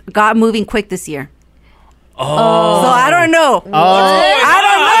 God moving quick this year. Oh. So I don't know. Oh. I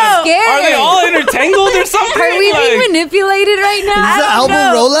don't know. Scared. Are they all intertangled or something? Are we being Like, manipulated right now? Is this an album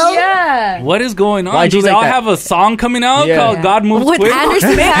rollout? Yeah. what is going on? YG's Do they like all that. have a song coming out Yeah. called God Moves With Quick?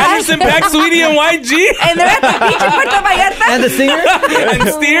 Anderson Paak. Anderson Paak, Sweetie, and YG? And they're at the beach in Puerto Vallarta. And the singer? and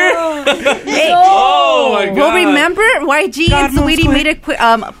Steer? Hey, Oh, my God. well, remember YG God and moves Sweetie quick. made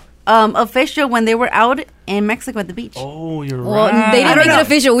official when they were out in Mexico at the beach. Oh, you're Well, right. they didn't make it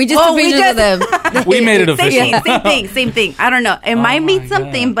official. We just took pictures of them. We made it official. Same thing. I don't know. It might mean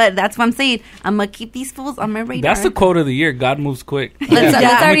something, but that's what I'm saying. I'm gonna keep these fools on my radar. That's the quote of the year. God moves quick. Let's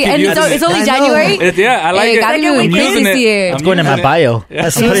already, and it's only January. I like Hey, it. God I'm moving quick using this it. year. It's going in my bio.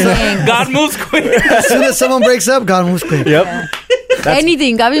 As soon as, God moves quick. as soon as someone breaks up, God moves quick. Yep.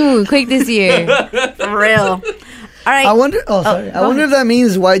 Anything got me moving quick this year. For real. All right. I wonder. Oh, sorry. I wonder if that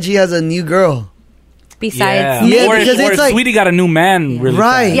means YG has a new girl. Besides, Yeah, or because or it's like Sweetie got a new man. Really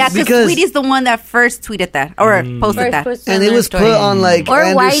Right. fast. Yeah, because- because Sweetie's the one that first tweeted that or posted that. and it was put on like or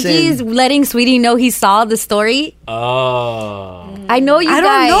Anderson. YG's letting Sweetie know he saw the story. Oh. I know you I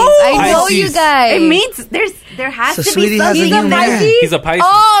guys. don't know. I know you Pisces. guys. It means there has So to Sweetie be has a something new in there. man. He's a Pisces.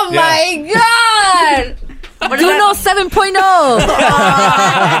 Oh Yeah. my god! Juno 7.0.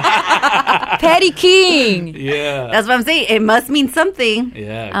 Patty King. Yeah. That's what I'm saying. It must mean something.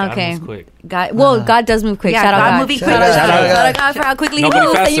 Yeah. God Okay. moves quick. God does move quick. Yeah, Shout out God God. moving Shout quick. out Shout out God. God. Shout out God for how quickly Nobody he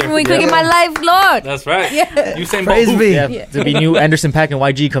moves. faster. Thank you for moving quick Yeah. in my life, Lord. That's right. Yeah. You saying Praise be. Yeah, there'll be new Anderson .Paak and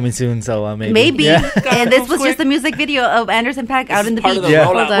YG coming soon, so maybe. Maybe. Yeah. And this was just a music video of Anderson .Paak out in the part beach of the Yeah. rollout.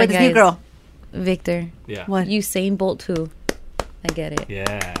 Hold on, with his new guys. girl. Victor. Yeah. What? Usain Bolt too. I get it.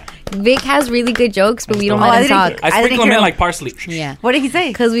 Yeah. Vic has really good jokes, but we don't don't- let I him didn't- talk. I I sprinkle didn't them hear in him. like parsley. Yeah. What did he say?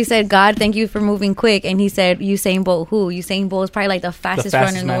 Because we said, God, thank you for moving quick. And he said, Usain Bolt who? Usain Bolt is probably like the The fastest runner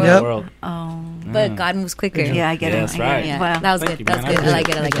fastest in the man world. in the world. Oh. But God moves quicker. Yeah, I get Yeah, it. that's I get right. it. Yeah, Wow. that was Thank good. you, That was man. good. I like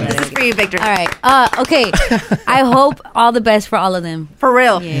it. I like it. I This like is it. for you, Victor. All right. Okay. I hope all the best for all of them. For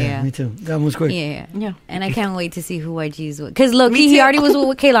real. Yeah. Me too. God moves quick. Yeah. Yeah. And I can't wait to see who YG's with. Because look, Me he too. already was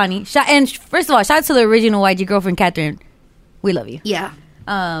with Kehlani. And first of all, shout out to the original YG girlfriend, Catherine. We love you. Yeah.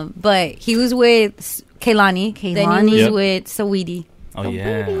 But he was with Kehlani. Then he Kehlani. was Yep. with Saweetie. Oh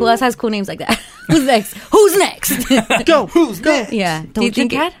yeah. Who else has cool names like that? Who's next? Who's next? Go. Who's next? Yeah. Do you Doja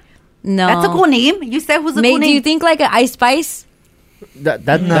think Cat? No. That's a cool name. You said who's a cool Do name. you think like an Ice Spice? That'd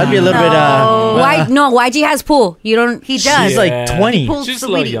be a little bit. YG has pool. You don't. He does. She's like 20. Pulls She's a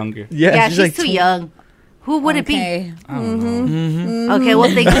little Saweetie. younger. Yeah, she's like too 20. young. Who would it be? Okay. Okay,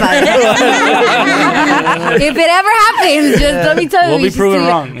 we'll think about it. If it ever happens, just let me tell you. We'll be she's proven too-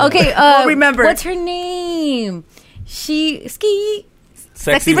 wrong. Okay, We'll remember. What's her name? Ski.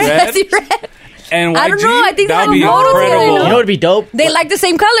 Sexy Red. Red. Sexy Red. And YG, I don't know. I think that'd they're be models together, incredible. You know what'd be dope? They like the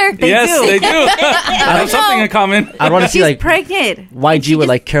same color. Yes, they do. They have something in common. I'd want to see She's like pregnant. YG with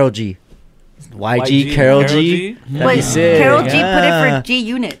like Carol G. YG, Carol G. That'd But be sick. Carol G put it Yeah. for G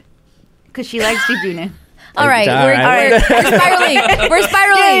Unit because she likes G Unit. All right, All we're right. spiraling. We're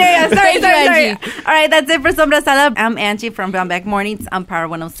spiraling. Yeah. Sorry. Thank you, Angie. All right, that's it for Sombra Sala. I'm Angie from Brown Bag Mornings on Power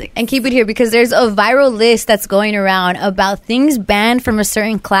 106. And keep it here because there's a viral list that's going around about things banned from a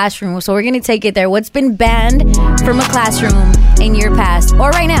certain classroom. So we're going to take it there. What's been banned from a classroom in your past or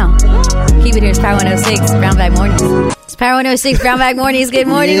right now? Keep it here. It's Power 106 Brown Bag Mornings. It's Power 106 Brown Bag Mornings. Good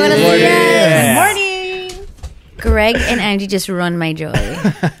morning. Yeah. Good Morning. Greg and Angie just ruined my joy.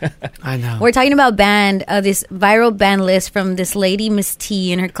 I know. We're talking about this viral ban list from this lady, Miss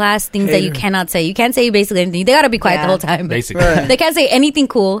T, in her class. Things that you cannot say. You can't say basically anything. They got to be quiet the whole time. Basically. Right. They can't say anything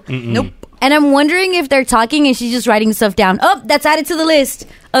cool. Nope. And I'm wondering if they're talking and she's just writing stuff down. Oh, that's added to the list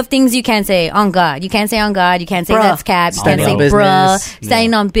of things you can't say on God. You can't say on God. You can't say Bruh. that's cap. You can't Standing say on bruh. business.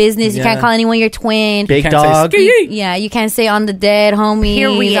 Standing on business. You Yeah. can't call anyone your twin. Big Can't say dog. ski. Yeah, you can't say on the dead homies,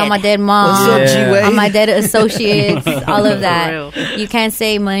 Period. on my dead mom, What's up, Yeah. G-Way? on my dead associates, all of For that. You can't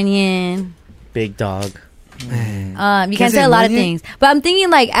say money. Big dog. You can't say a lot of things. But I'm thinking,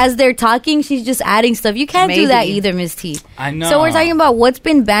 like, as they're talking, she's just adding stuff. You can't do that Maybe. either, Miss T. I know. So we're talking about what's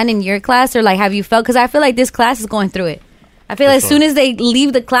been banned in your class, or like, have you felt? Because I feel like this class is going through it. I feel like as soon as they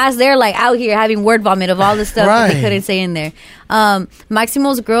leave the class, they're like out here having word vomit of all the stuff that they Right. couldn't say in there.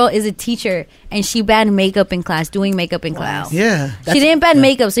 Maximo's girl is a teacher, and she banned makeup in class, doing makeup in class. Yeah. She didn't ban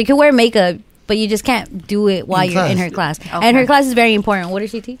makeup, so you can wear makeup, but you just can't do it while In you're in class. her class. Okay. And her class is very important. What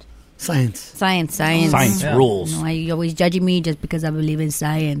does she teach? Science. Science. Science rules. Why you always judging me just because I believe in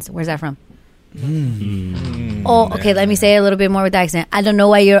science? Where's that from? Oh, okay. Let me say it a little bit more with the accent. I don't know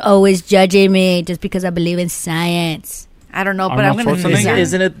why you're always judging me just because I believe in science. I don't know, but Arnold I'm going to do Schwarzenegger? that.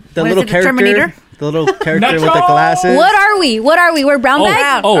 Isn't it the What is little it, the character? Terminator? The little character with the Nacho! glasses. What are we? We're brown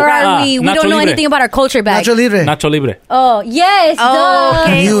bag, or are we? We Nacho don't know Libre. anything about our culture bag. Nacho Libre. Nacho Libre. Oh yes. Oh, duh.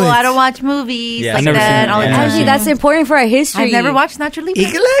 okay. Knew Well, it. I don't watch movies Yeah, like I've never that. seen it. all the Yeah. time. Actually, that's important for our history. I've never watched Nacho Libre.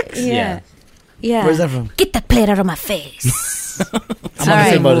 Eaglex? Yeah. Yeah. Where's that from? Get the plate out of my face. I'm on the All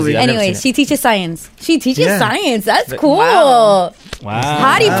right. same boat as you. I've never Anyway, seen she teaches science. She teaches Yeah. science. That's cool. Wow. Wow.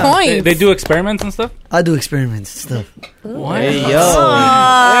 Hottie points. They do experiments and stuff? I do experiments and stuff. it. Hey, yo.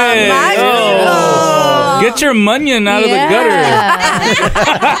 Oh, Hey, Maximo. Get your munion out of the gutter.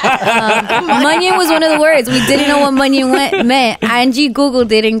 Munion was one of the words. We didn't know what munion meant. Angie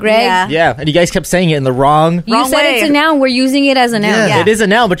Googled it, and Greg. Yeah, and you guys kept saying it in the wrong. You said way. it's a noun. We're using it as a noun. It is a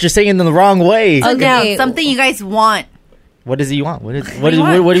noun, but you're saying it in the wrong way. Okay, something you guys want. What does he want? What are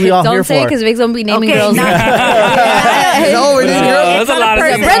we all Don't here say for? it because Vic's gonna be naming Okay, girls. not- No, we're naming girls. That's a lot of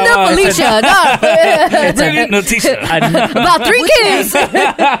Brenda, Felicia. No t-shirt. About 3 kids. Shout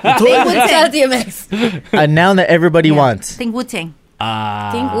out to DMX. A noun that everybody wants. Think Wu-Tang.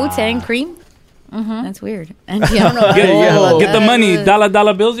 Think Wu-Tang cream. That's weird. And I don't know. Get the money.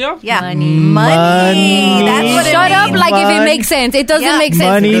 $dollar bills, y'all? Yeah. Money. That's what it Shut up means. like if it makes sense. It doesn't make sense.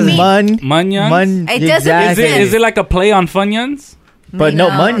 Money, to me. Munyons? It doesn't make sense. Is it like a play on Funyuns? But no,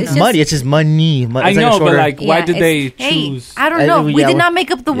 money. It's just money. I know, but like, why did they choose? I don't know. We did not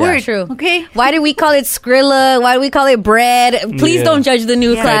make up the word. True. Okay. Why did we call it Skrilla? Why do we call it bread? Please don't judge the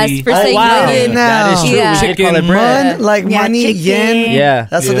new class for saying That is true. Yeah. We did call it bread. Like money, yen. Yeah.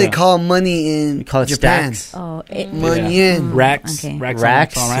 That's what they call money in Japan. stacks. Oh, money yen. Racks. Okay.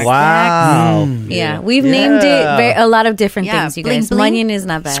 Racks. Wow. Yeah, we've named it a lot of different things, you guys. Bling, bling. Onion is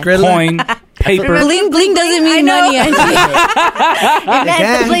not bad. Coin. Paper. Bling bling doesn't mean money. It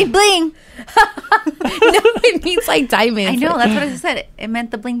meant the bling bling. No, it means like diamonds. I know. That's what I said. It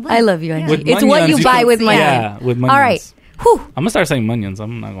meant the bling bling. I love you, Angie. With It's what you Munyons, buy can- with money. Yeah, with Munyons. All right. Whew. I'm gonna start saying Munyons.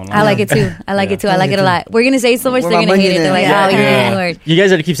 I'm not gonna lie. I like it too. I like it a lot. We're gonna say so much, Where they're my gonna hate it. money They're like, at? oh, you're saying the word. You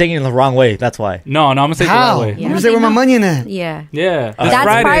guys are to keep saying it in the wrong way. That's why. No, I'm gonna say it the How? right way. I'm gonna say where my money at. Yeah. Yeah. That's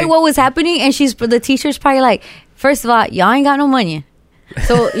Friday. probably what was happening, and the teacher's probably like, first of all, y'all ain't got no money.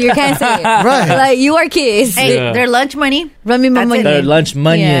 So you can't say it. Right. Like, you are kids. Hey, their lunch money. Run me my money. Their lunch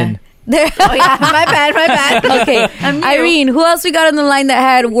munion. Yeah. Oh yeah, my bad. Okay, Irene, who else we got on the line that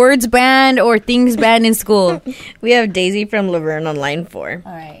had words banned or things banned in school? We have Daisy from Laverne on line 4.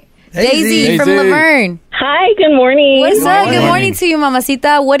 All right. Daisy from Daisy. Laverne. Hi, good morning. What's up? Good morning to you,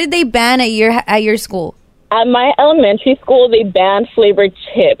 Mamacita. What did they ban at your school? At my elementary school, they banned flavored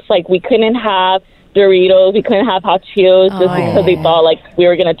chips. Like, we couldn't have Doritos, we couldn't have Hot Cheetos just because they thought like we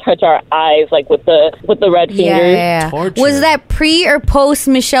were gonna touch our eyes like with the red fingers. Yeah. Was that pre or post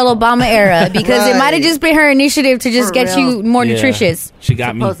Michelle Obama era? Because it might have just been her initiative to just get you more nutritious. She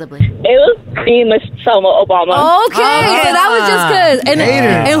got me. Supposedly. It was pre Michelle Obama. Okay, so that was just because.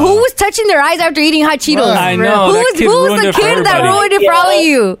 And who was touching their eyes after eating Hot Cheetos? I know. Who That was kid ruined the it for kid that everybody. ruined it for all of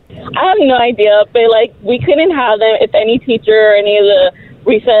you? I have no idea, but like we couldn't have them. If any teacher or any of the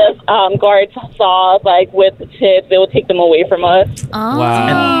recess guards saw us like with the chips, they would take them away from us.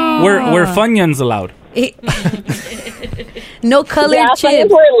 Wow. Were Funyuns allowed? No colored chips. Funyuns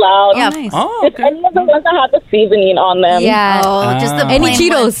were allowed. Yeah. Nice. Oh, okay. Any of the ones that had the seasoning on them. Yeah. just the Any plain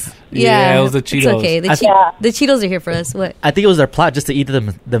Cheetos. ones. Yeah, it was the It's Cheetos. okay. The Cheetos are here for us. What? I think it was their plot just to eat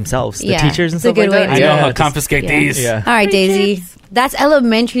them themselves. The Yeah. teachers and It's a stuff good like way that. to do it. I know how just- confiscate these. Yeah. All right, Daisy. That's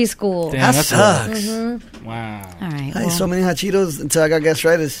elementary school. Damn, that sucks. Wow. All right. I ate so many hot Cheetos until I got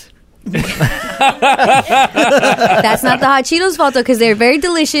gastritis. That's not the Hot Cheetos' fault, though, because they're very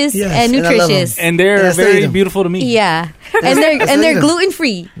delicious and and I love nutritious. them. And they're very beautiful to me. Yeah, and they're gluten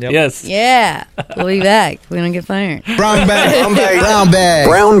free. Yes. Yeah, we'll be back. We don't get fired. Brown bag.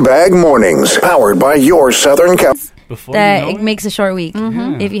 Brown bag mornings, powered by your Southern Cal. Before That you know it makes a short week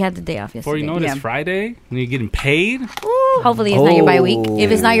Mhm. if you had the day off yesterday. Before you know it, it's Friday and you're getting paid. Hopefully, it's not your bye week.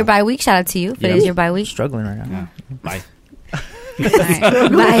 If it's not your bye week, shout out to you. If it Yeah. is your bye week, struggling right now. Bye.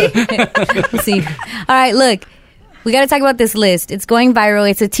 Bye. Let's see. All right, look, we got to talk about this list. It's going viral.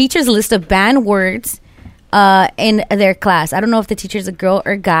 It's a teacher's list of banned words in their class. I don't know if the teacher's a girl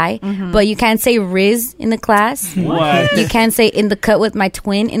or guy, but you can't say Riz in the class. What? You can't say in the cut with my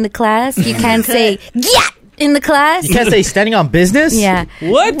twin in the class. You can't say yeah in the class. You can't say standing on business? Yeah.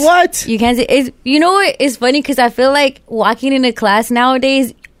 What? What? You can't say. You know what? It's funny because I feel like walking in a class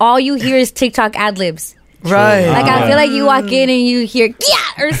nowadays, all you hear is TikTok ad libs. Right. Like I feel like you walk in and you hear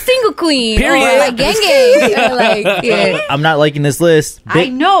yeah or single queen Period. or like gang gang or like yeah. I'm not liking this list. I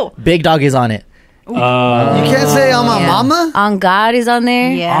know. Big Dog is on it. You can't say I'm a mama? On God is on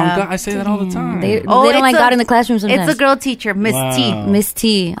there. Yeah. On God, I say that all the time. They Oh, don't it's like a- God in the classroom sometimes. It's a girl teacher, Miss T. Miss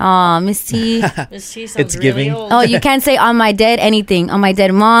T. Aw, Miss T. Miss T sounds It's really giving. old. Oh, you can't say on my dead anything. On my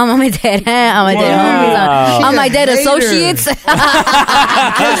dead mom, on my dead aunt, on my dead homies, on my dead She's a hater. associates.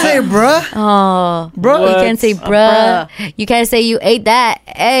 Can't say bruh. Oh, Bro. you can't say bruh. You can't say you ate that.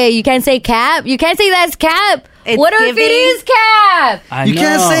 Hey, you can't say cap. You can't say that's cap. It's What if giving. it is cap? I You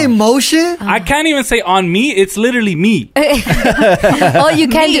can't know. say motion. I can't even say on me. It's literally me. Oh, you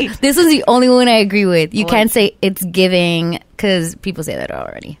can't. This is the only one I agree with. You can't say it's giving because people say that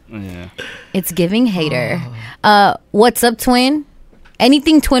already. Yeah. It's giving hater. What's up, twin?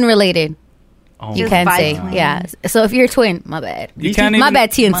 Anything twin related. Oh, You Just can't by say. twin. Yeah. So if you're twin, my bad. You can't My even-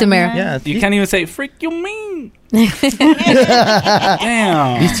 bad, T and Samara. Yeah, You can't even say freak you mean.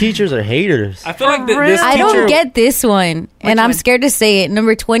 Damn. These teachers are haters. I feel like this I teacher. don't get this one, and I'm scared to say it.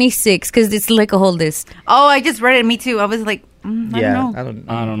 Number 26, because it's like a whole list. Oh, I just read it. Me too. I was like, I don't know. I don't know. I don't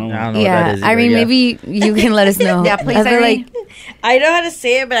know. I don't know what Yeah, that is. Irene, either, yeah. maybe you can let us know. Yeah, please, I feel Irene. like, I know how to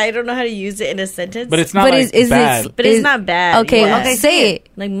say it, but I don't know how to use it in a sentence. But it's not but like is bad. it? But it's not bad. Okay, yeah. okay, say it.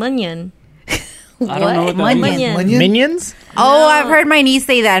 Like munyon. I don't know what that means. Munyon. Minions? Oh, I've heard my niece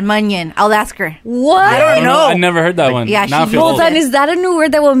say that. Munyon. I'll ask her. What? I don't know. I never heard that one. Yeah, now I she feel Hold old. on, is that a new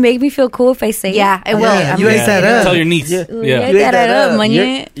word that will make me feel cool if I say it? Yeah, it will. Yeah, you I'm ate that up. Tell your niece. Yeah. Ooh, Yeah. You ate that that up, up.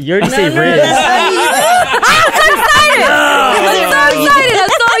 Munyon. You already say Riz. I'm so excited! I'm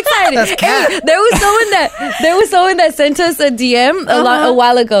so excited! Hey, there was someone that sent us a DM a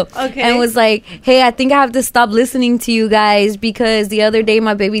while ago, Okay. and was like, "Hey, I think I have to stop listening to you guys because the other day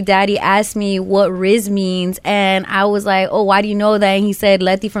my baby daddy asked me what Riz means, and I was like, oh, why do you know that?" And he said,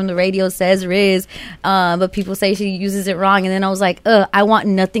 Letty from the radio says Riz, but people say she uses it wrong. And then I was like, I want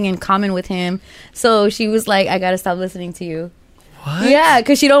nothing in common with him. So she was like, I gotta stop listening to you. What? Yeah,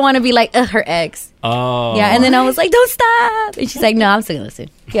 because she don't want to be like her ex. Oh. Yeah, and then I was like, don't stop. And she's like, no, I'm still gonna listen.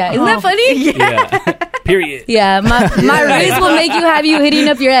 Yeah, isn't that funny? Yeah. Period. Yeah, my Riz will make you have you hitting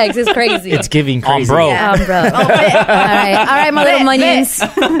up your ex. It's crazy. It's giving crazy. bro. Yeah, bro. All right, my little munions.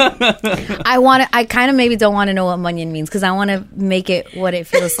 I kind of maybe don't want to know what munion means because I want to make it what it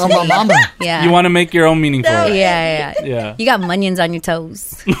feels to me. my mama. Yeah. You want to make your own meaning for it. Yeah. Yeah. You got munions on your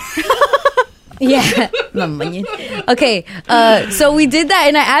toes. Yeah, my munion. Okay, so we did that,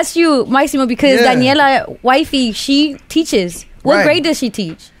 and I asked you, Maximo, because Yeah. Daniela, wifey, she teaches. What Right. grade does she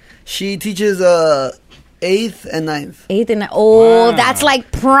teach? She teaches 8th and 9th. 8th and 9th. Oh, that's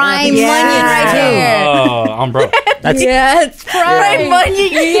like prime Yeah. munion right here. Oh, I'm broke. That's Yeah, it's prime. Right,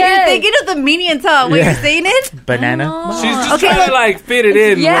 Munyon. You're Yes. thinking of the minions, huh? When Yeah. you're saying it? banana. She's just trying to like fit it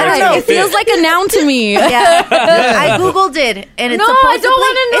in. where Yeah, it's gonna it feels fit. like a noun to me. Yeah. I Googled it, and it's No, supposed I don't to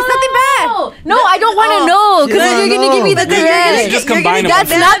want to know. It's nothing bad. No, I don't want to know because Yeah, you're going to give me the no. correct. Just combine them. That's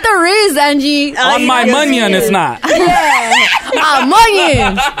not the Riz, Angie. On my munion, it's not. Yeah.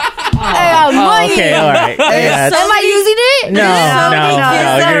 Munion. Hey, Oh, munion. okay, all right. Yeah, Am I using it? no,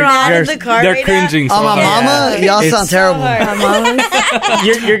 They're cringing. So On my hard. mama, y'all It's- sound terrible.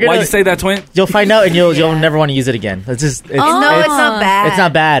 you're Why'd gonna. you say that, twin? You'll find out, and you'll never want to use it again. It's just. It's, No, it's not bad. It's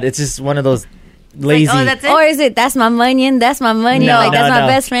not bad. It's just one of those lazy. Oh, that's it. Or is it, that's my munion, that's my munion, No, like that's no, my no.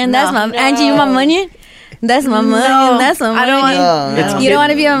 best friend, that's my, No. Angie, you my munion? That's my munion, that's my I don't munion. No, You don't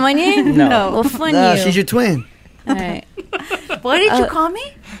want to be my munion? No. Well, fun no, you. she's your twin. All right. What did you call me?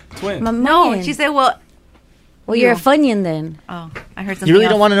 Twin. My No, munion. she said, well, Well, you're a funyun then. oh, I heard something You really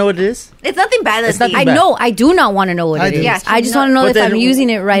else. don't want to know what it is? It's nothing bad. It's nothing I bad. know. I do not want to know what I it do. is. Yeah, I just want to know But if then I'm using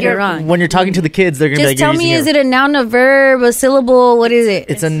it right or wrong. When you're talking to the kids, they're gonna Just be like, tell you're me, using is it a noun, a verb, a syllable? What is it?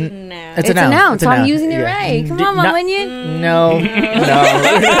 It's a noun. It's a noun. It's a So I'm noun. using it Yeah. right. Come on, my onion. No, no. All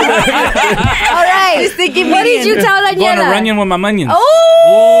right. Just thinking What did you minion. tell Going to Daniela? Runyon with my munions.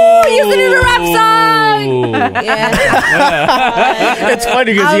 Oh, using it in a rap song. Ooh. Yeah. It's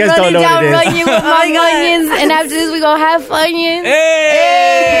funny because I'm you guys don't running know down what it is. Runyon with my onions, and after this we gonna have funyuns.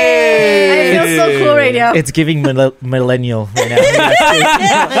 Hey! I feel so cool right now. It's giving millennial right now.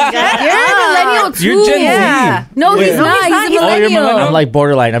 You're a millennial too. You're Gen Z. Yeah. No, Wait. he's not. he's not. He's a Oh, you're millennial. millennial? I'm like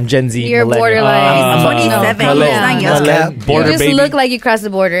borderline. I'm Gen Z. You're millennial. borderline. He's 27. He's not young. Cap. You Border just baby. look like you crossed the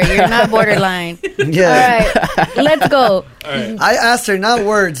border. You're not borderline. Yeah. All right, let's go. I asked her not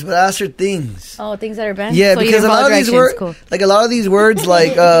words, but I asked her things. Oh, things that are banned. Yeah, So you because a didn't lot follow of these directions. words, Cool. like a lot of these words,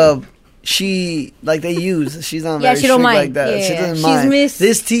 like she, like they use. She's not Yeah, very she don't strict mind. like that. Yeah, She yeah. doesn't She's mind. Miss-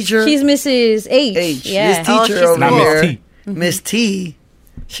 This teacher, She's Mrs. H. H. Yeah. This teacher she's over Not Miss here, T. Miss T.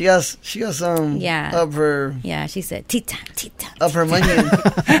 She got some Yeah. of her Yeah, she said, Tita. of her money. Yeah.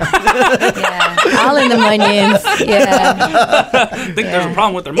 All in the munions. Yeah. I think there's a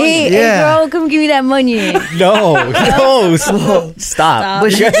problem with their money. Hey, Yeah. hey, girl, come give me that money. No, stop.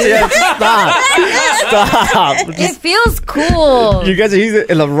 But she- Stop. It feels cool. You guys are using it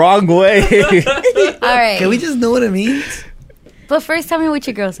in the wrong way. All right. Can we just know what it means? But first, tell me what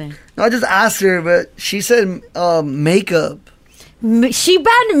your girl said. No, I just asked her, but she said makeup. She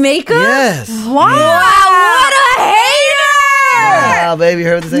banned makeup? Yes. Wow, what a hater! Ah, baby,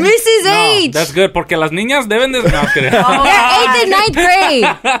 heard the thing. Mrs. H. That's good, porque las niñas deben de... No, I'm kidding. They're 8th and 9th grade.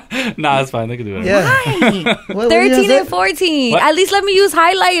 Nah, it's fine. They can do it. Yeah. Why? What did you 13 say? and 14. What? At least let me use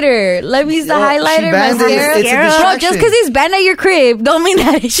highlighter. Let me use the Yo, she highlighter, banned it. mascara. It's a Bro, distraction. just because it's banned at your crib, don't mean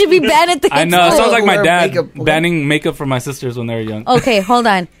that it should be banned at the I know. It sounds like my Wear dad makeup, okay? banning makeup for my sisters when they were young. Okay, hold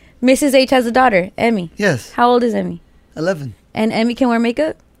on. Mrs. H has a daughter, Emmy. Yes. How old is Emmy? 11. And Emmy can wear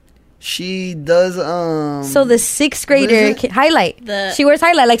makeup? She does. So the 6th grader highlight. She wears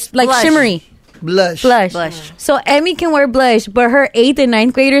highlight like Blush. shimmery. Blush. So Emmy can wear blush, but her 8th and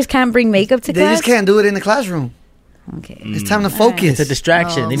 9th graders can't bring makeup to They class. just can't do it in the classroom. Okay. It's time to focus. It's a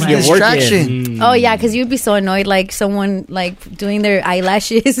distraction. They need to It's get a work distraction. Oh yeah, because you'd be so annoyed, like someone like doing their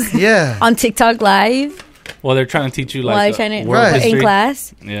eyelashes. Yeah. On TikTok Live. Well, they're trying to teach you like While trying to world history. in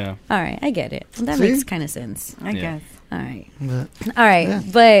class. Yeah. All right, I get it. That See? makes kind of sense. I guess. All right. But, All right,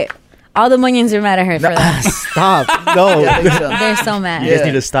 but all the Munions are mad at her for that. Stop. No. They're so mad. You guys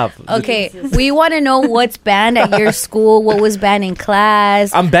need to stop. Okay, we want to know what's banned at your school. What was banned in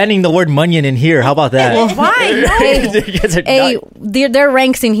class? I'm banning the word munion in here. How about that? Well, fine. You guys are Hey, not- there are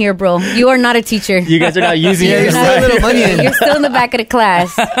ranks in here, bro. You are not a teacher. You guys are not using Yeah, it you're still a little munion. You're still in the back of the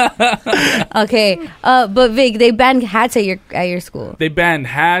class. Okay, but Vic, they banned hats at your school. They banned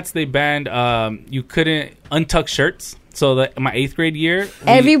hats. They banned you couldn't untuck shirts. So my 8th grade year,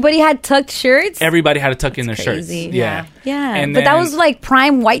 Everybody had tucked shirts. everybody had to tuck in their Crazy. shirts. Yeah. Yeah, And but that then- was like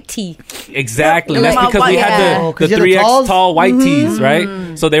prime white tee. Exactly. Like That's because we yeah. had Oh, the 'cause you had the 3X talls? tall white tees,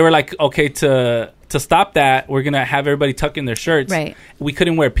 right? So they were like, okay, to stop that, we're gonna have everybody tuck in their shirts. Right. We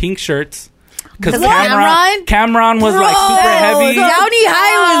couldn't wear pink shirts because Cameron? Cameron was like super heavy. Downey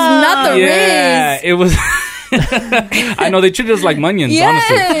High was not the Yeah, Riz. it was. I know they treated us like munions,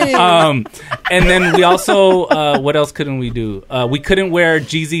 Yes. honestly. And then we also, what else couldn't we do? We couldn't wear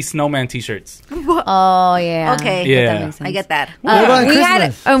Jeezy Snowman t-shirts. Oh yeah. Okay. Yeah. That makes sense. I get that. What about We had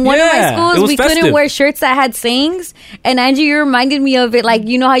Christmas? on one of my Yeah, it schools was we festive. couldn't wear shirts that had sayings, and Angie, you reminded me of it. Like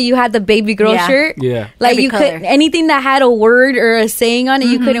you know how you had the baby girl Yeah. shirt. Yeah. Like Every you color. could anything that had a word or a saying on it,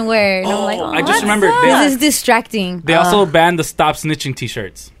 you couldn't wear. And I'm like, I just remembered this is distracting. they also banned the Stop Snitching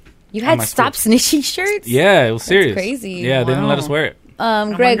t-shirts. You on had my stop snitching shirts. Yeah, it was serious. crazy. Yeah, they didn't let us wear it.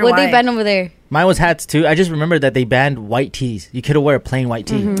 Greg, wonder what they why. banned over there? Mine was hats too. I just remember that they banned white tees. You couldn't wear a plain white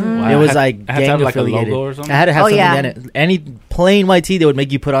tee. Mm-hmm. Wow. It was I like had to have, gang like, a logo affiliated. or something? I had to have Oh, something yeah. in it. Any plain white tee, they would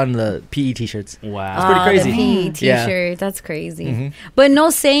make you put on the PE t-shirts. Wow. It's pretty crazy. The PE Yeah. t-shirt. That's crazy. But no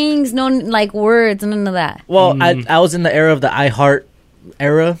sayings, no like words, none of that. Well, I was in the era of the I Heart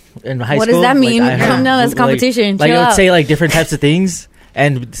era in high What school. does that mean? I Heart- No, that's competition. Like Chill it would out. say like different types of things.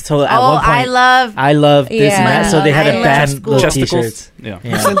 And so at Oh, one point, I love this Yeah. and that. So they had I to love ban school. those Chesticles? t-shirts. Yeah.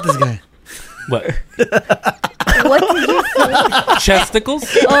 Who sent this guy? What? What did you say? Chesticles?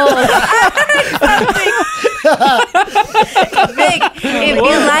 Vic, if you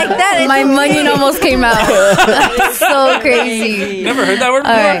like that, it's My okay. money almost came out. So crazy. Never heard that word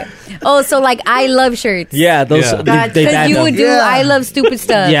All before? right. Oh, so like I love shirts. Yeah, those Yeah. they Because banned you them. would do Yeah. I love stupid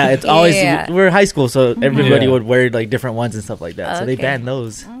stuff. Yeah, it's always Yeah. we're high school, so everybody Yeah. would wear like different ones and stuff like that. So they Okay. banned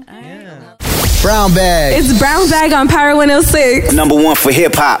those. Brown bag. It's Brown Bag on Power 106. Number one for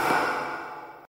hip hop.